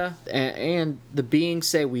area, and the beings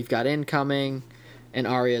say, we've got incoming, and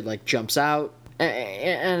Arya like jumps out,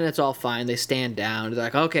 and it's all fine. They stand down. They're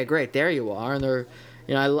like, okay, great, there you are, and they're...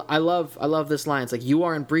 You know, I love this line. It's like, you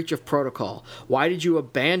are in breach of protocol. Why did you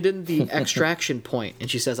abandon the extraction point?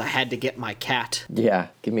 And she says, I had to get my cat. Yeah,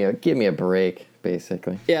 give me a break,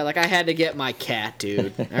 basically. Yeah, like, I had to get my cat,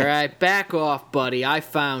 dude. All right, back off, buddy. I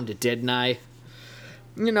found it, didn't I?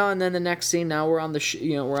 You know, and then the next scene, now we're on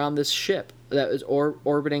we're on this ship,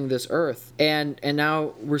 orbiting this Earth, and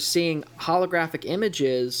now we're seeing holographic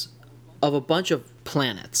images of a bunch of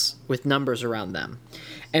planets with numbers around them,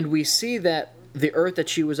 and we see that the Earth that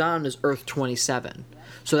she was on is Earth 27.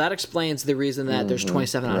 So that explains the reason that there's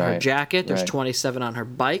 27 on her jacket, there's 27 on her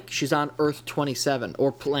bike. She's on Earth 27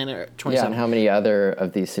 or planet 27. Yeah, and how many other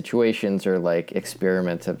of these situations or like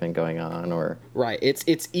experiments have been going on, or right? It's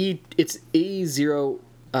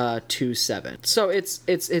E027. So it's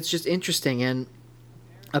just interesting, and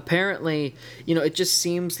apparently, it just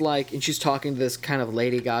seems like, and she's talking to this kind of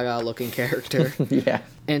Lady Gaga looking character. Yeah,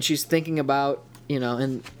 and she's thinking about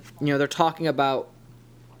they're talking about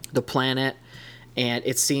the planet. And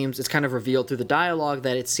it's kind of revealed through the dialogue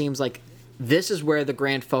that it seems like this is where the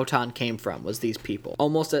grand photon came from, was these people.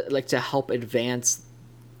 Almost like to help advance,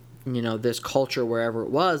 this culture wherever it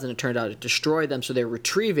was, and it turned out it destroyed them, so they're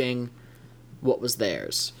retrieving what was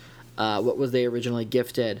theirs, what was they originally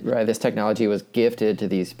gifted. Right, this technology was gifted to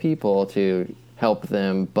these people to help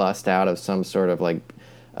them bust out of some sort of like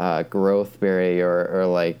growth barrier or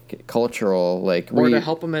like cultural or to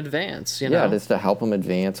help them advance, Yeah, just to help them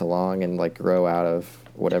advance along and like grow out of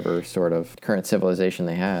whatever sort of current civilization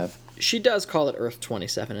they have. She does call it Earth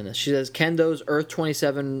 27 in this. She says, "Can those Earth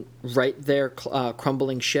 27 right there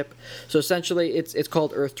crumbling ship?" So essentially, it's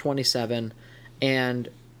called Earth 27, and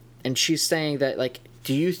she's saying that, like,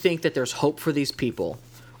 do you think that there's hope for these people,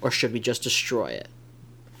 or should we just destroy it?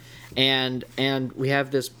 And we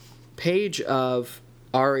have this page of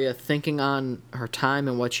Arya thinking on her time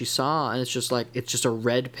and what she saw, and it's just a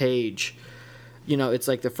red page. It's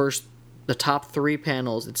like the top 3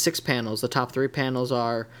 panels. It's 6 panels. The top 3 panels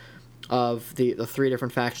are of the 3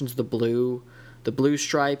 different factions: the blue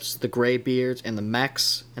stripes, the gray beards, and the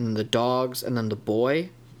mechs, and then the dogs, and then the boy.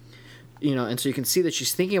 And so you can see that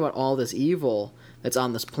she's thinking about all this evil that's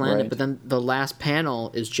on this planet, right. But then the last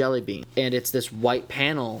panel is Jellybean, and it's this white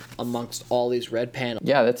panel amongst all these red panels.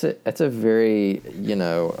 Yeah, that's a very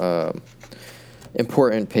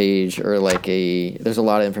important page, or like there's a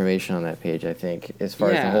lot of information on that page, I think, as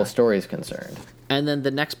far as the whole story is concerned. And then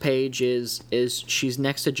the next page is she's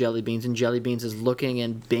next to Jellybeans, and Jellybeans is looking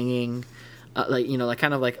and binging,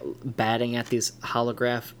 kind of like batting at these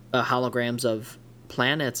holograms of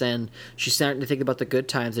planets, and she's starting to think about the good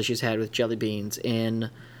times that she's had with Jellybeans in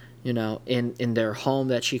their home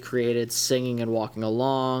that she created, singing and walking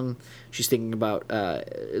along. She's thinking about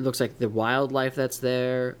it looks like the wildlife that's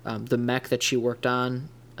there, the mech that she worked on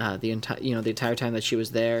the entire time that she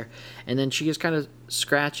was there, and then she just kind of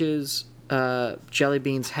scratches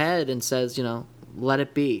Jellybean's head and says, let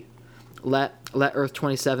it be, let Earth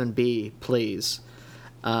 27 be, please,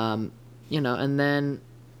 and then.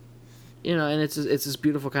 And it's this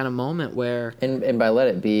beautiful kind of moment where... And by let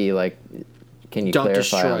it be, like, can you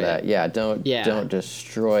clarify on that? It. Yeah, don't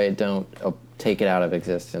destroy it. Don't take it out of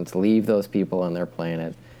existence. Leave those people on their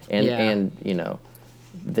planet. And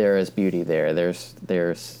there is beauty there.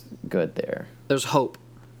 There's good there. There's hope.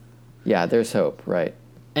 Yeah, there's hope, right.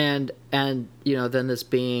 And then this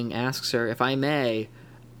being asks her, if I may,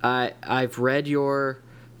 I've read your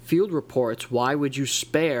field reports. Why would you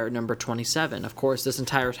spare number 27? Of course, this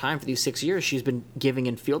entire time for these 6 years, she's been giving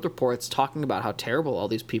in field reports talking about how terrible all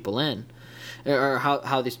these people or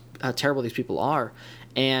how terrible these people are,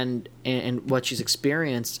 and what she's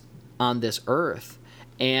experienced on this Earth.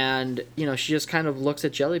 And she just kind of looks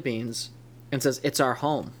at Jellybeans and says, "It's our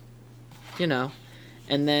home," And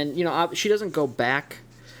then she doesn't go back.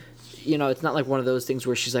 It's not like one of those things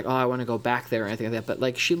where she's like, "Oh, I want to go back there," or anything like that. But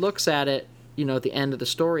like she looks at it. At the end of the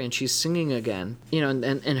story, and she's singing again. And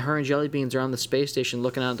her and Jellybeans are on the space station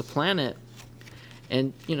looking out at the planet,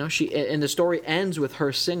 and the story ends with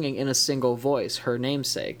her singing in a single voice, her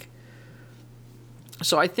namesake.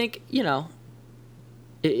 So I think I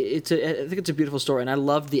think it's a beautiful story, and I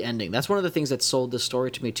loved the ending. That's one of the things that sold this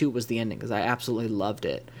story to me too, was the ending, because I absolutely loved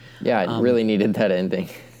it. Yeah, I really needed that ending.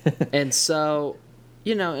 And so,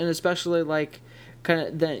 and especially like. Kind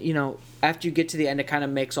of then after you get to the end, it kind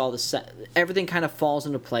of makes all the everything kind of falls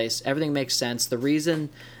into place. Everything makes sense. The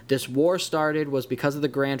reason this war started was because of the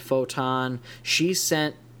grand photon. She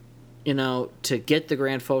sent to get the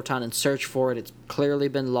grand photon and search for it. It's clearly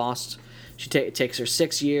been lost. It takes her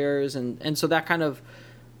 6 years, and so that kind of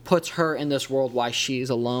puts her in this world, why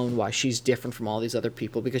she's alone, why she's different from all these other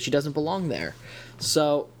people, because she doesn't belong there.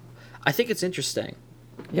 So I think it's interesting.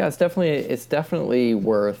 Yeah, it's definitely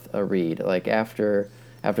worth a read. Like after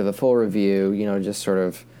the full review, just sort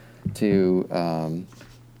of to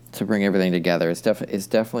bring everything together, it's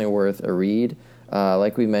definitely worth a read.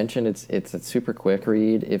 Like we mentioned, it's a super quick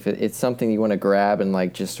read. If it's something you want to grab and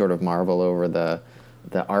like just sort of marvel over the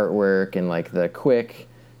artwork and like the quick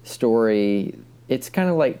story. It's kind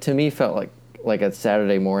of like, to me, felt like a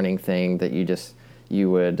Saturday morning thing that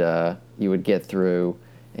you would get through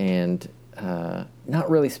and not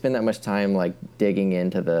really spend that much time like digging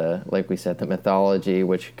into like we said, the mythology,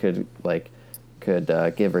 which could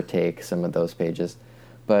give or take some of those pages,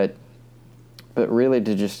 but really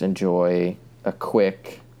to just enjoy a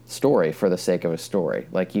quick story for the sake of a story.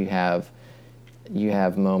 Like you have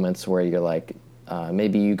moments where you're like,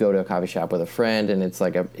 maybe you go to a coffee shop with a friend and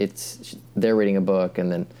they're reading a book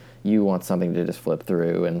and then you want something to just flip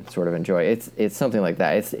through and sort of enjoy. It's something like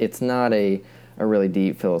that. It's not a really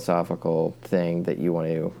deep philosophical thing that you want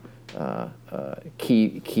to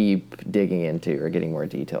keep digging into or getting more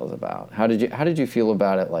details about. How did you feel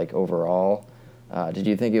about it, like overall? Did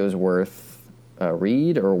you think it was worth a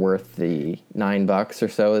read or worth the $9 or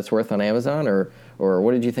so it's worth on Amazon, or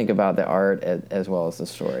what did you think about the art as well as the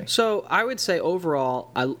story? So I would say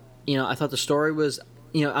overall, I thought the story was,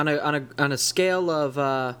 on a scale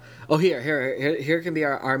of here can be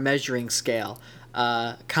our measuring scale.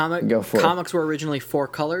 Comics were originally 4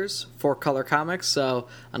 color comics. So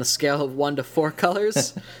on a scale of 1 to 4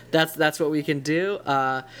 colors, that's what we can do.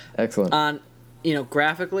 Excellent. On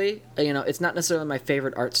graphically, it's not necessarily my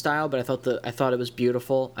favorite art style, but I thought it was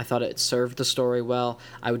beautiful. I thought it served the story well.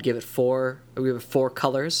 I would give it 4. I would give it 4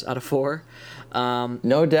 colors out of 4.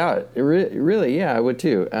 No doubt. Really, yeah, I would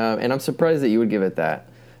too. And I'm surprised that you would give it that,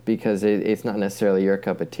 because it's not necessarily your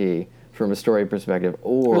cup of tea from a story perspective,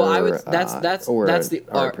 or that's the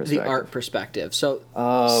art perspective. So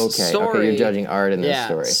okay, you're judging art in this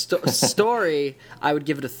story. Story, I would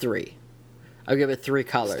give it a 3. I would give it 3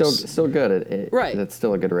 colors. Still good. Right. That's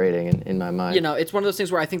still a good rating in my mind. It's one of those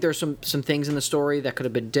things where I think there's some things in the story that could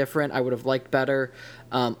have been different. I would have liked better.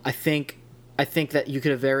 I think that you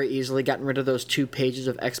could have very easily gotten rid of those 2 pages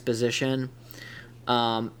of exposition,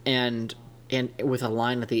 and with a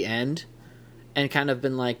line at the end, and kind of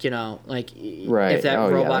been like, right. If that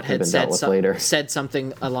robot had said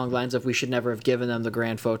something along the lines of, we should never have given them the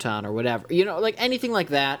grand photon or whatever, like anything like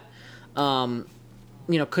that.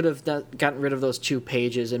 Could have gotten rid of those 2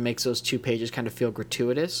 pages and makes those 2 pages kind of feel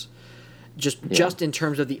gratuitous. Just in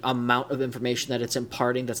terms of the amount of information that it's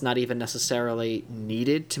imparting that's not even necessarily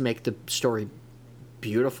needed to make the story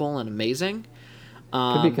beautiful and amazing.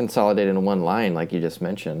 Could be consolidated in one line, like you just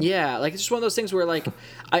mentioned. Yeah, like it's just one of those things where, like,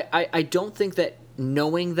 I don't think that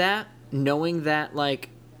knowing that like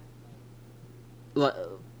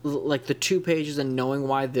the 2 pages and knowing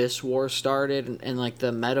why this war started and like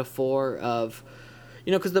the metaphor of,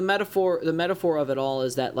 because the metaphor of it all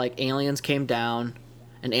is that like aliens came down.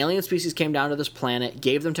 An alien species came down to this planet,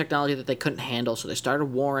 gave them technology that they couldn't handle, so they started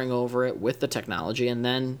warring over it with the technology, and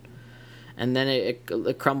then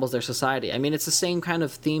it crumbles their society. I mean, it's the same kind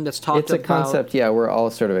of theme that's talked about. It's a concept, we're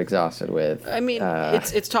all sort of exhausted with. I mean,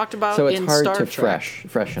 it's talked about so it's in hard Star to Trek.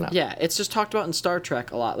 Freshen up. Yeah, it's just talked about in Star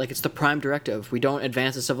Trek a lot. Like, it's the prime directive. We don't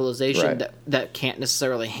advance a civilization that can't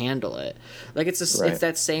necessarily handle it. Like, it's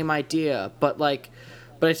that same idea, but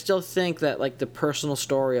I still think that, like, the personal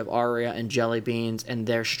story of Arya and Jellybeans and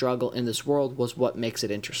their struggle in this world was what makes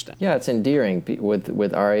it interesting. Yeah, it's endearing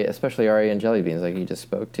with Arya, especially Arya and Jellybeans, like you just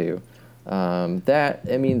spoke to.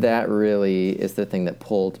 That really is the thing that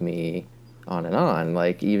pulled me on,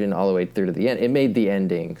 like, even all the way through to the end. It made the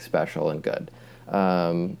ending special and good.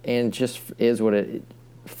 And just is what it,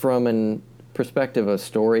 from a perspective of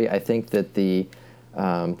story, I think that the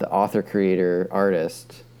author, creator,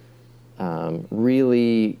 artist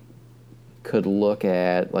really could look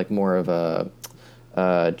at like more of a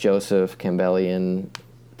Joseph Campbellian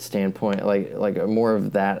standpoint, like more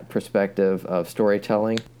of that perspective of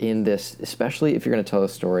storytelling in this, especially if you're going to tell a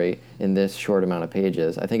story in this short amount of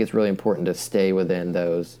pages. I think it's really important to stay within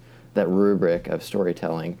that rubric of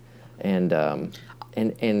storytelling, and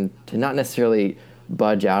to not necessarily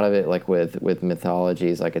budge out of it, like with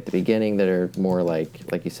mythologies like at the beginning that are more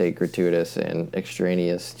like you say, gratuitous and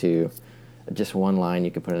extraneous to just one line you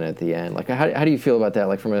could put in at the end. Like, how do you feel about that,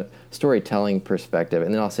 like from a storytelling perspective?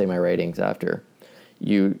 And then I'll say my ratings after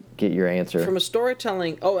you get your answer. From a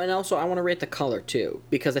storytelling, and also I want to rate the color too,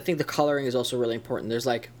 because I think the coloring is also really important. There's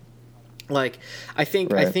I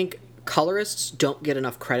think colorists don't get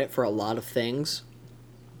enough credit for a lot of things.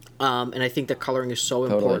 And I think that coloring is so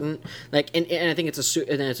important. Like, and I think it's a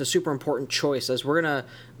super important choice, as we're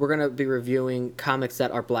gonna be reviewing comics that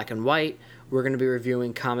are black and white. We're gonna be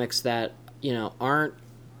reviewing comics that aren't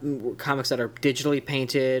comics that are digitally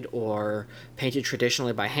painted or painted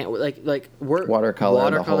traditionally by hand, like watercolor,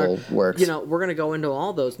 the whole works. We're gonna go into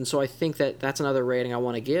all those, and so I think that's another rating I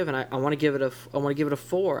want to give, and I want to give it a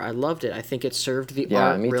 4. I loved it. I think it served the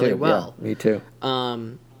art really well. Yeah, me too.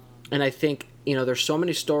 And I think there's so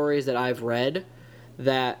many stories that I've read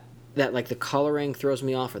that like the coloring throws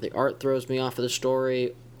me off, or the art throws me off of the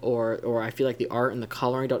story, or I feel like the art and the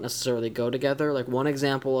coloring don't necessarily go together. Like one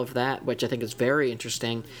example of that, which I think is very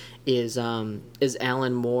interesting, is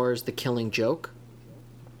Alan Moore's The Killing Joke.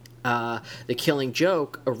 The Killing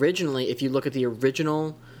Joke, originally, if you look at the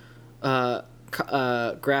original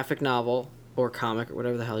graphic novel or comic or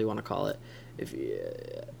whatever the hell you want to call it, if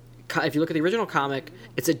you look at the original comic,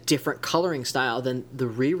 it's a different coloring style than the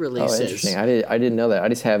re-releases. Oh, interesting. I didn't know that. I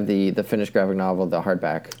just have the finished graphic novel, the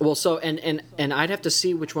hardback. Well, so and I'd have to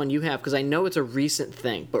see which one you have, because I know it's a recent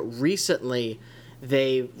thing, but recently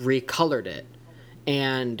they recolored it,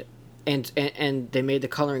 and they made the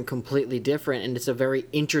coloring completely different, and it's a very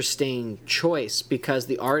interesting choice because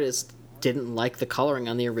the artist didn't like the coloring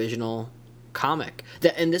on the original comic.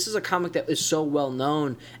 And this is a comic that is so well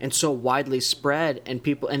known and so widely spread, and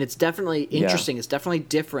it's definitely interesting. It's definitely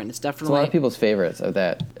different. It's definitely a lot of people's favorites of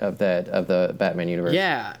the Batman universe.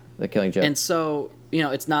 Yeah, The Killing Joke. And so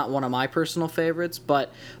it's not one of my personal favorites,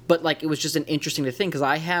 but like it was just an interesting to think, because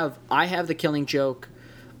I have The Killing Joke.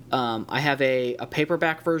 I have a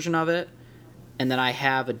paperback version of it, and then I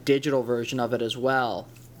have a digital version of it as well.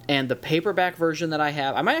 And the paperback version that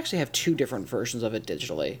I might actually have two different versions of it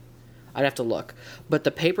digitally. I'd have to look. But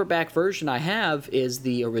the paperback version I have is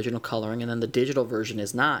the original coloring, and then the digital version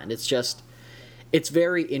is not. And it's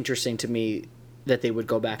very interesting to me that they would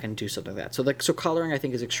go back and do something like that. So coloring, I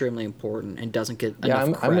think, is extremely important and doesn't get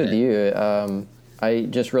enough credit. I'm with you. I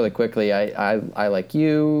just really quickly, I like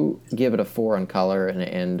you, give it a 4 on color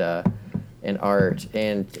and art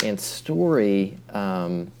and story.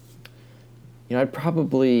 I'd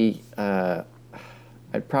probably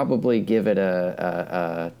give it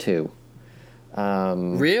a 2.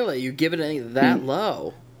 Really? You give it that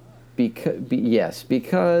low? Yes,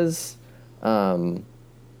 because for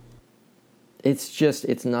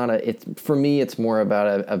me it's more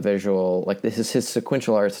about a visual, like his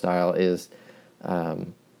sequential art style is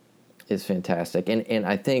fantastic, and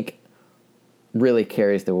I think really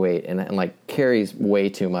carries the weight and like carries way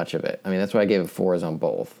too much of it. I mean, that's why I gave it 4s on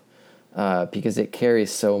both, because it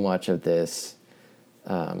carries so much of this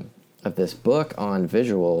book on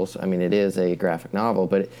visuals. I mean, it is a graphic novel,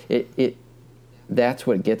 but it that's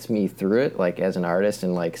what gets me through it, like as an artist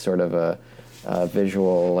and like sort of a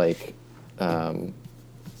visual like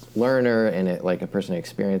learner, and it like a person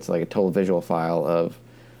experienced like a total visual file of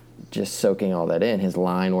just soaking all that in, his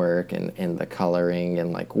line work and the coloring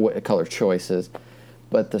and like what color choices.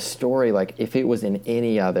 But the story, like if it was in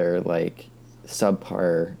any other like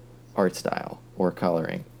subpar art style or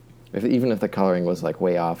coloring, even if the coloring was like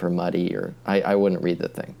way off or muddy, or I wouldn't read the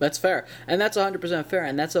thing. That's fair, and that's 100% fair,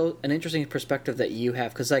 and that's an interesting perspective that you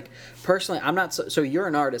have, because like personally, I'm not so you're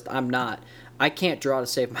an artist, I'm not. I can't draw to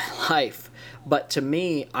save my life, but to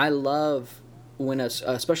me, I love when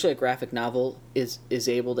especially a graphic novel is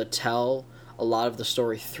able to tell a lot of the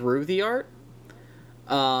story through the art,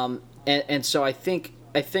 and so I think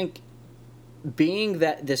being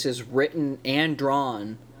that this is written and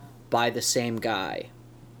drawn by the same guy.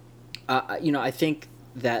 I think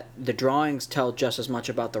that the drawings tell just as much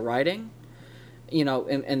about the writing,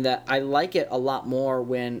 and that I like it a lot more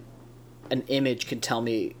when an image can tell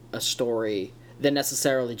me a story than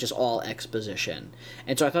necessarily just all exposition.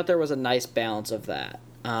 And so I thought there was a nice balance of that.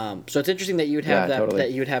 So it's interesting that you would have totally.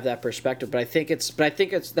 that you would have that perspective. But I think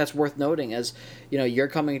that's worth noting, as you're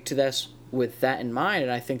coming to this with that in mind,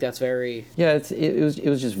 and I think that's very it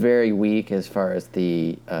was just very weak as far as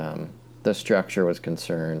the structure was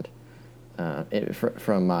concerned.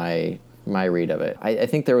 From my read of it, I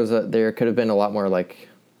think there could have been a lot more like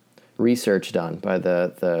research done by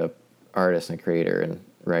the artist and creator and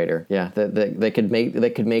writer. Yeah, they could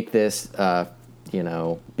make this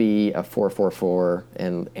be a 444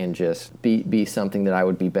 and just be something that I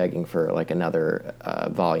would be begging for like another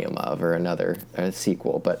volume of, or another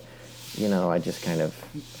sequel. But I just kind of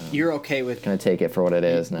you're okay with kind of take it for what it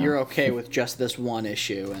is now. You're okay with just this one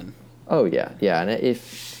issue, and oh yeah, and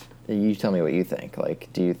if you tell me what you think. Like,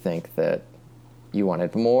 do you think that you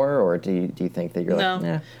wanted more, or do you think that you're like,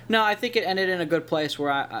 nah? No, I think it ended in a good place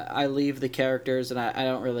where I leave the characters and I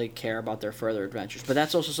don't really care about their further adventures. But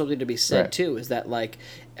that's also something to be said right. too. Is that like,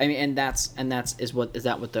 I mean, and that's is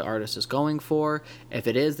that what the artist is going for? If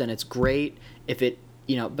it is, then it's great. If it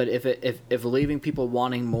but if leaving people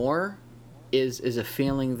wanting more is a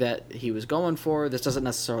feeling that he was going for, this doesn't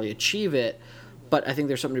necessarily achieve it. But I think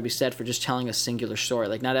there's something to be said for just telling a singular story.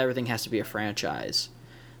 Like, not everything has to be a franchise.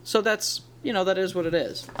 So that's, that is what it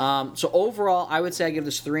is. So overall, I would say I give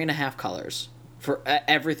this 3.5 colors for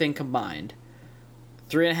everything combined.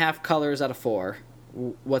 3.5 colors out of 4.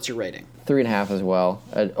 what's your rating? 3.5 as well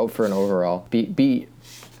for an overall.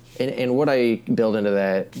 And what I build into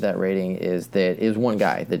that rating is that it was one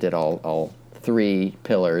guy that did all 3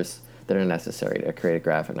 pillars that are necessary to create a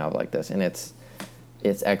graphic novel like this, and it's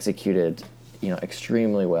executed,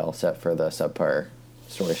 extremely well, except for the subpar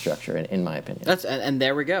story structure, in my opinion. And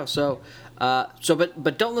there we go.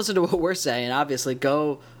 But don't listen to what we're saying. Obviously,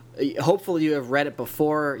 hopefully you have read it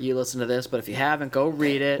before you listen to this, but if you haven't, go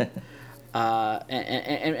read it.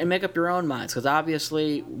 And make up your own minds, because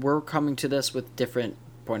obviously we're coming to this with different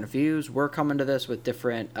point of views. We're coming to this with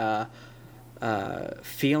different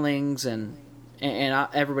feelings, and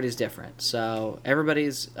everybody's different. So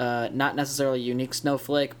everybody's not necessarily a unique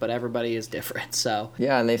snowflake, but everybody is different. So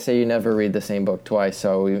yeah, and they say you never read the same book twice.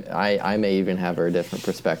 So I may even have a different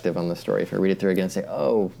perspective on the story if I read it through again and say,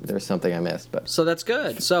 oh, there's something I missed. But so that's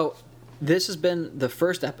good. So this has been the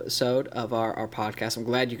first episode of our podcast. I'm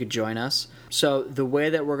glad you could join us. So the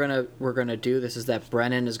way that we're gonna do this is that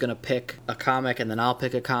Brenon is gonna pick a comic, and then I'll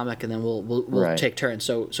pick a comic, and then we'll right. take turns.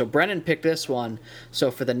 So Brenon picked this one.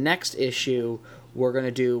 So for the next issue, we're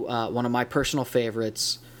gonna do one of my personal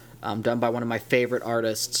favorites, done by one of my favorite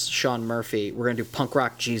artists, Sean Murphy. We're gonna do Punk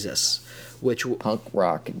Rock Jesus. Which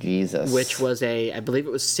was I believe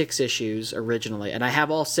it was 6 issues originally, and I have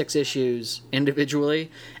all 6 issues individually,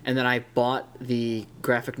 and then I bought the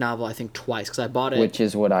graphic novel I think twice, because I bought it. Which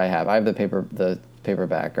is what I have. I have the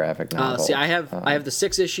paperback graphic novel. I have the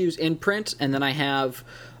 6 issues in print, and then I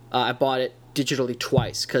bought it digitally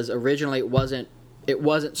twice, because originally it wasn't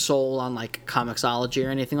sold on like Comixology or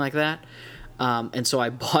anything like that, and so I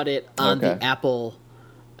bought it on the Apple.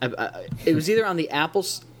 It was either on the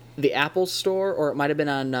Apple store, or it might have been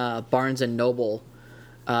on Barnes & Noble,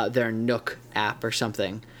 their Nook app or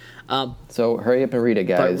something. So hurry up and read it,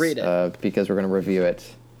 guys. Read it. Because we're going to review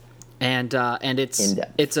it. And it's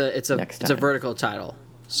a vertical title.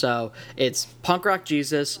 So it's Punk Rock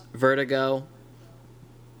Jesus Vertigo,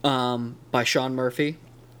 by Sean Murphy.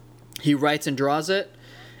 He writes and draws it,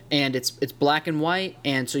 and it's black and white,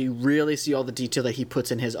 and so you really see all the detail that he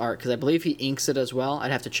puts in his art, because I believe he inks it as well.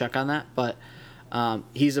 I'd have to check on that, but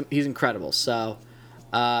he's incredible. So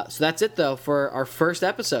that's it, though, for our first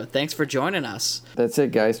episode. Thanks for joining us. That's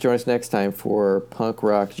it, guys. Join us next time for Punk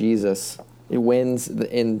Rock Jesus. It wins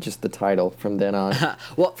in just the title from then on.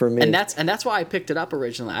 Well, for me, and that's why I picked it up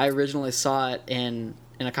originally. I originally saw it in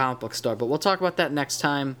a comic book store, but we'll talk about that next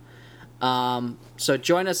time. So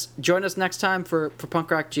join us next time for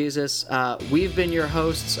Punk Rock Jesus. We've been your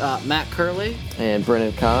hosts, Matt Curley and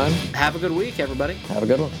Brennan Kahn. Have a good week, everybody. Have a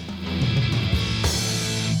good one.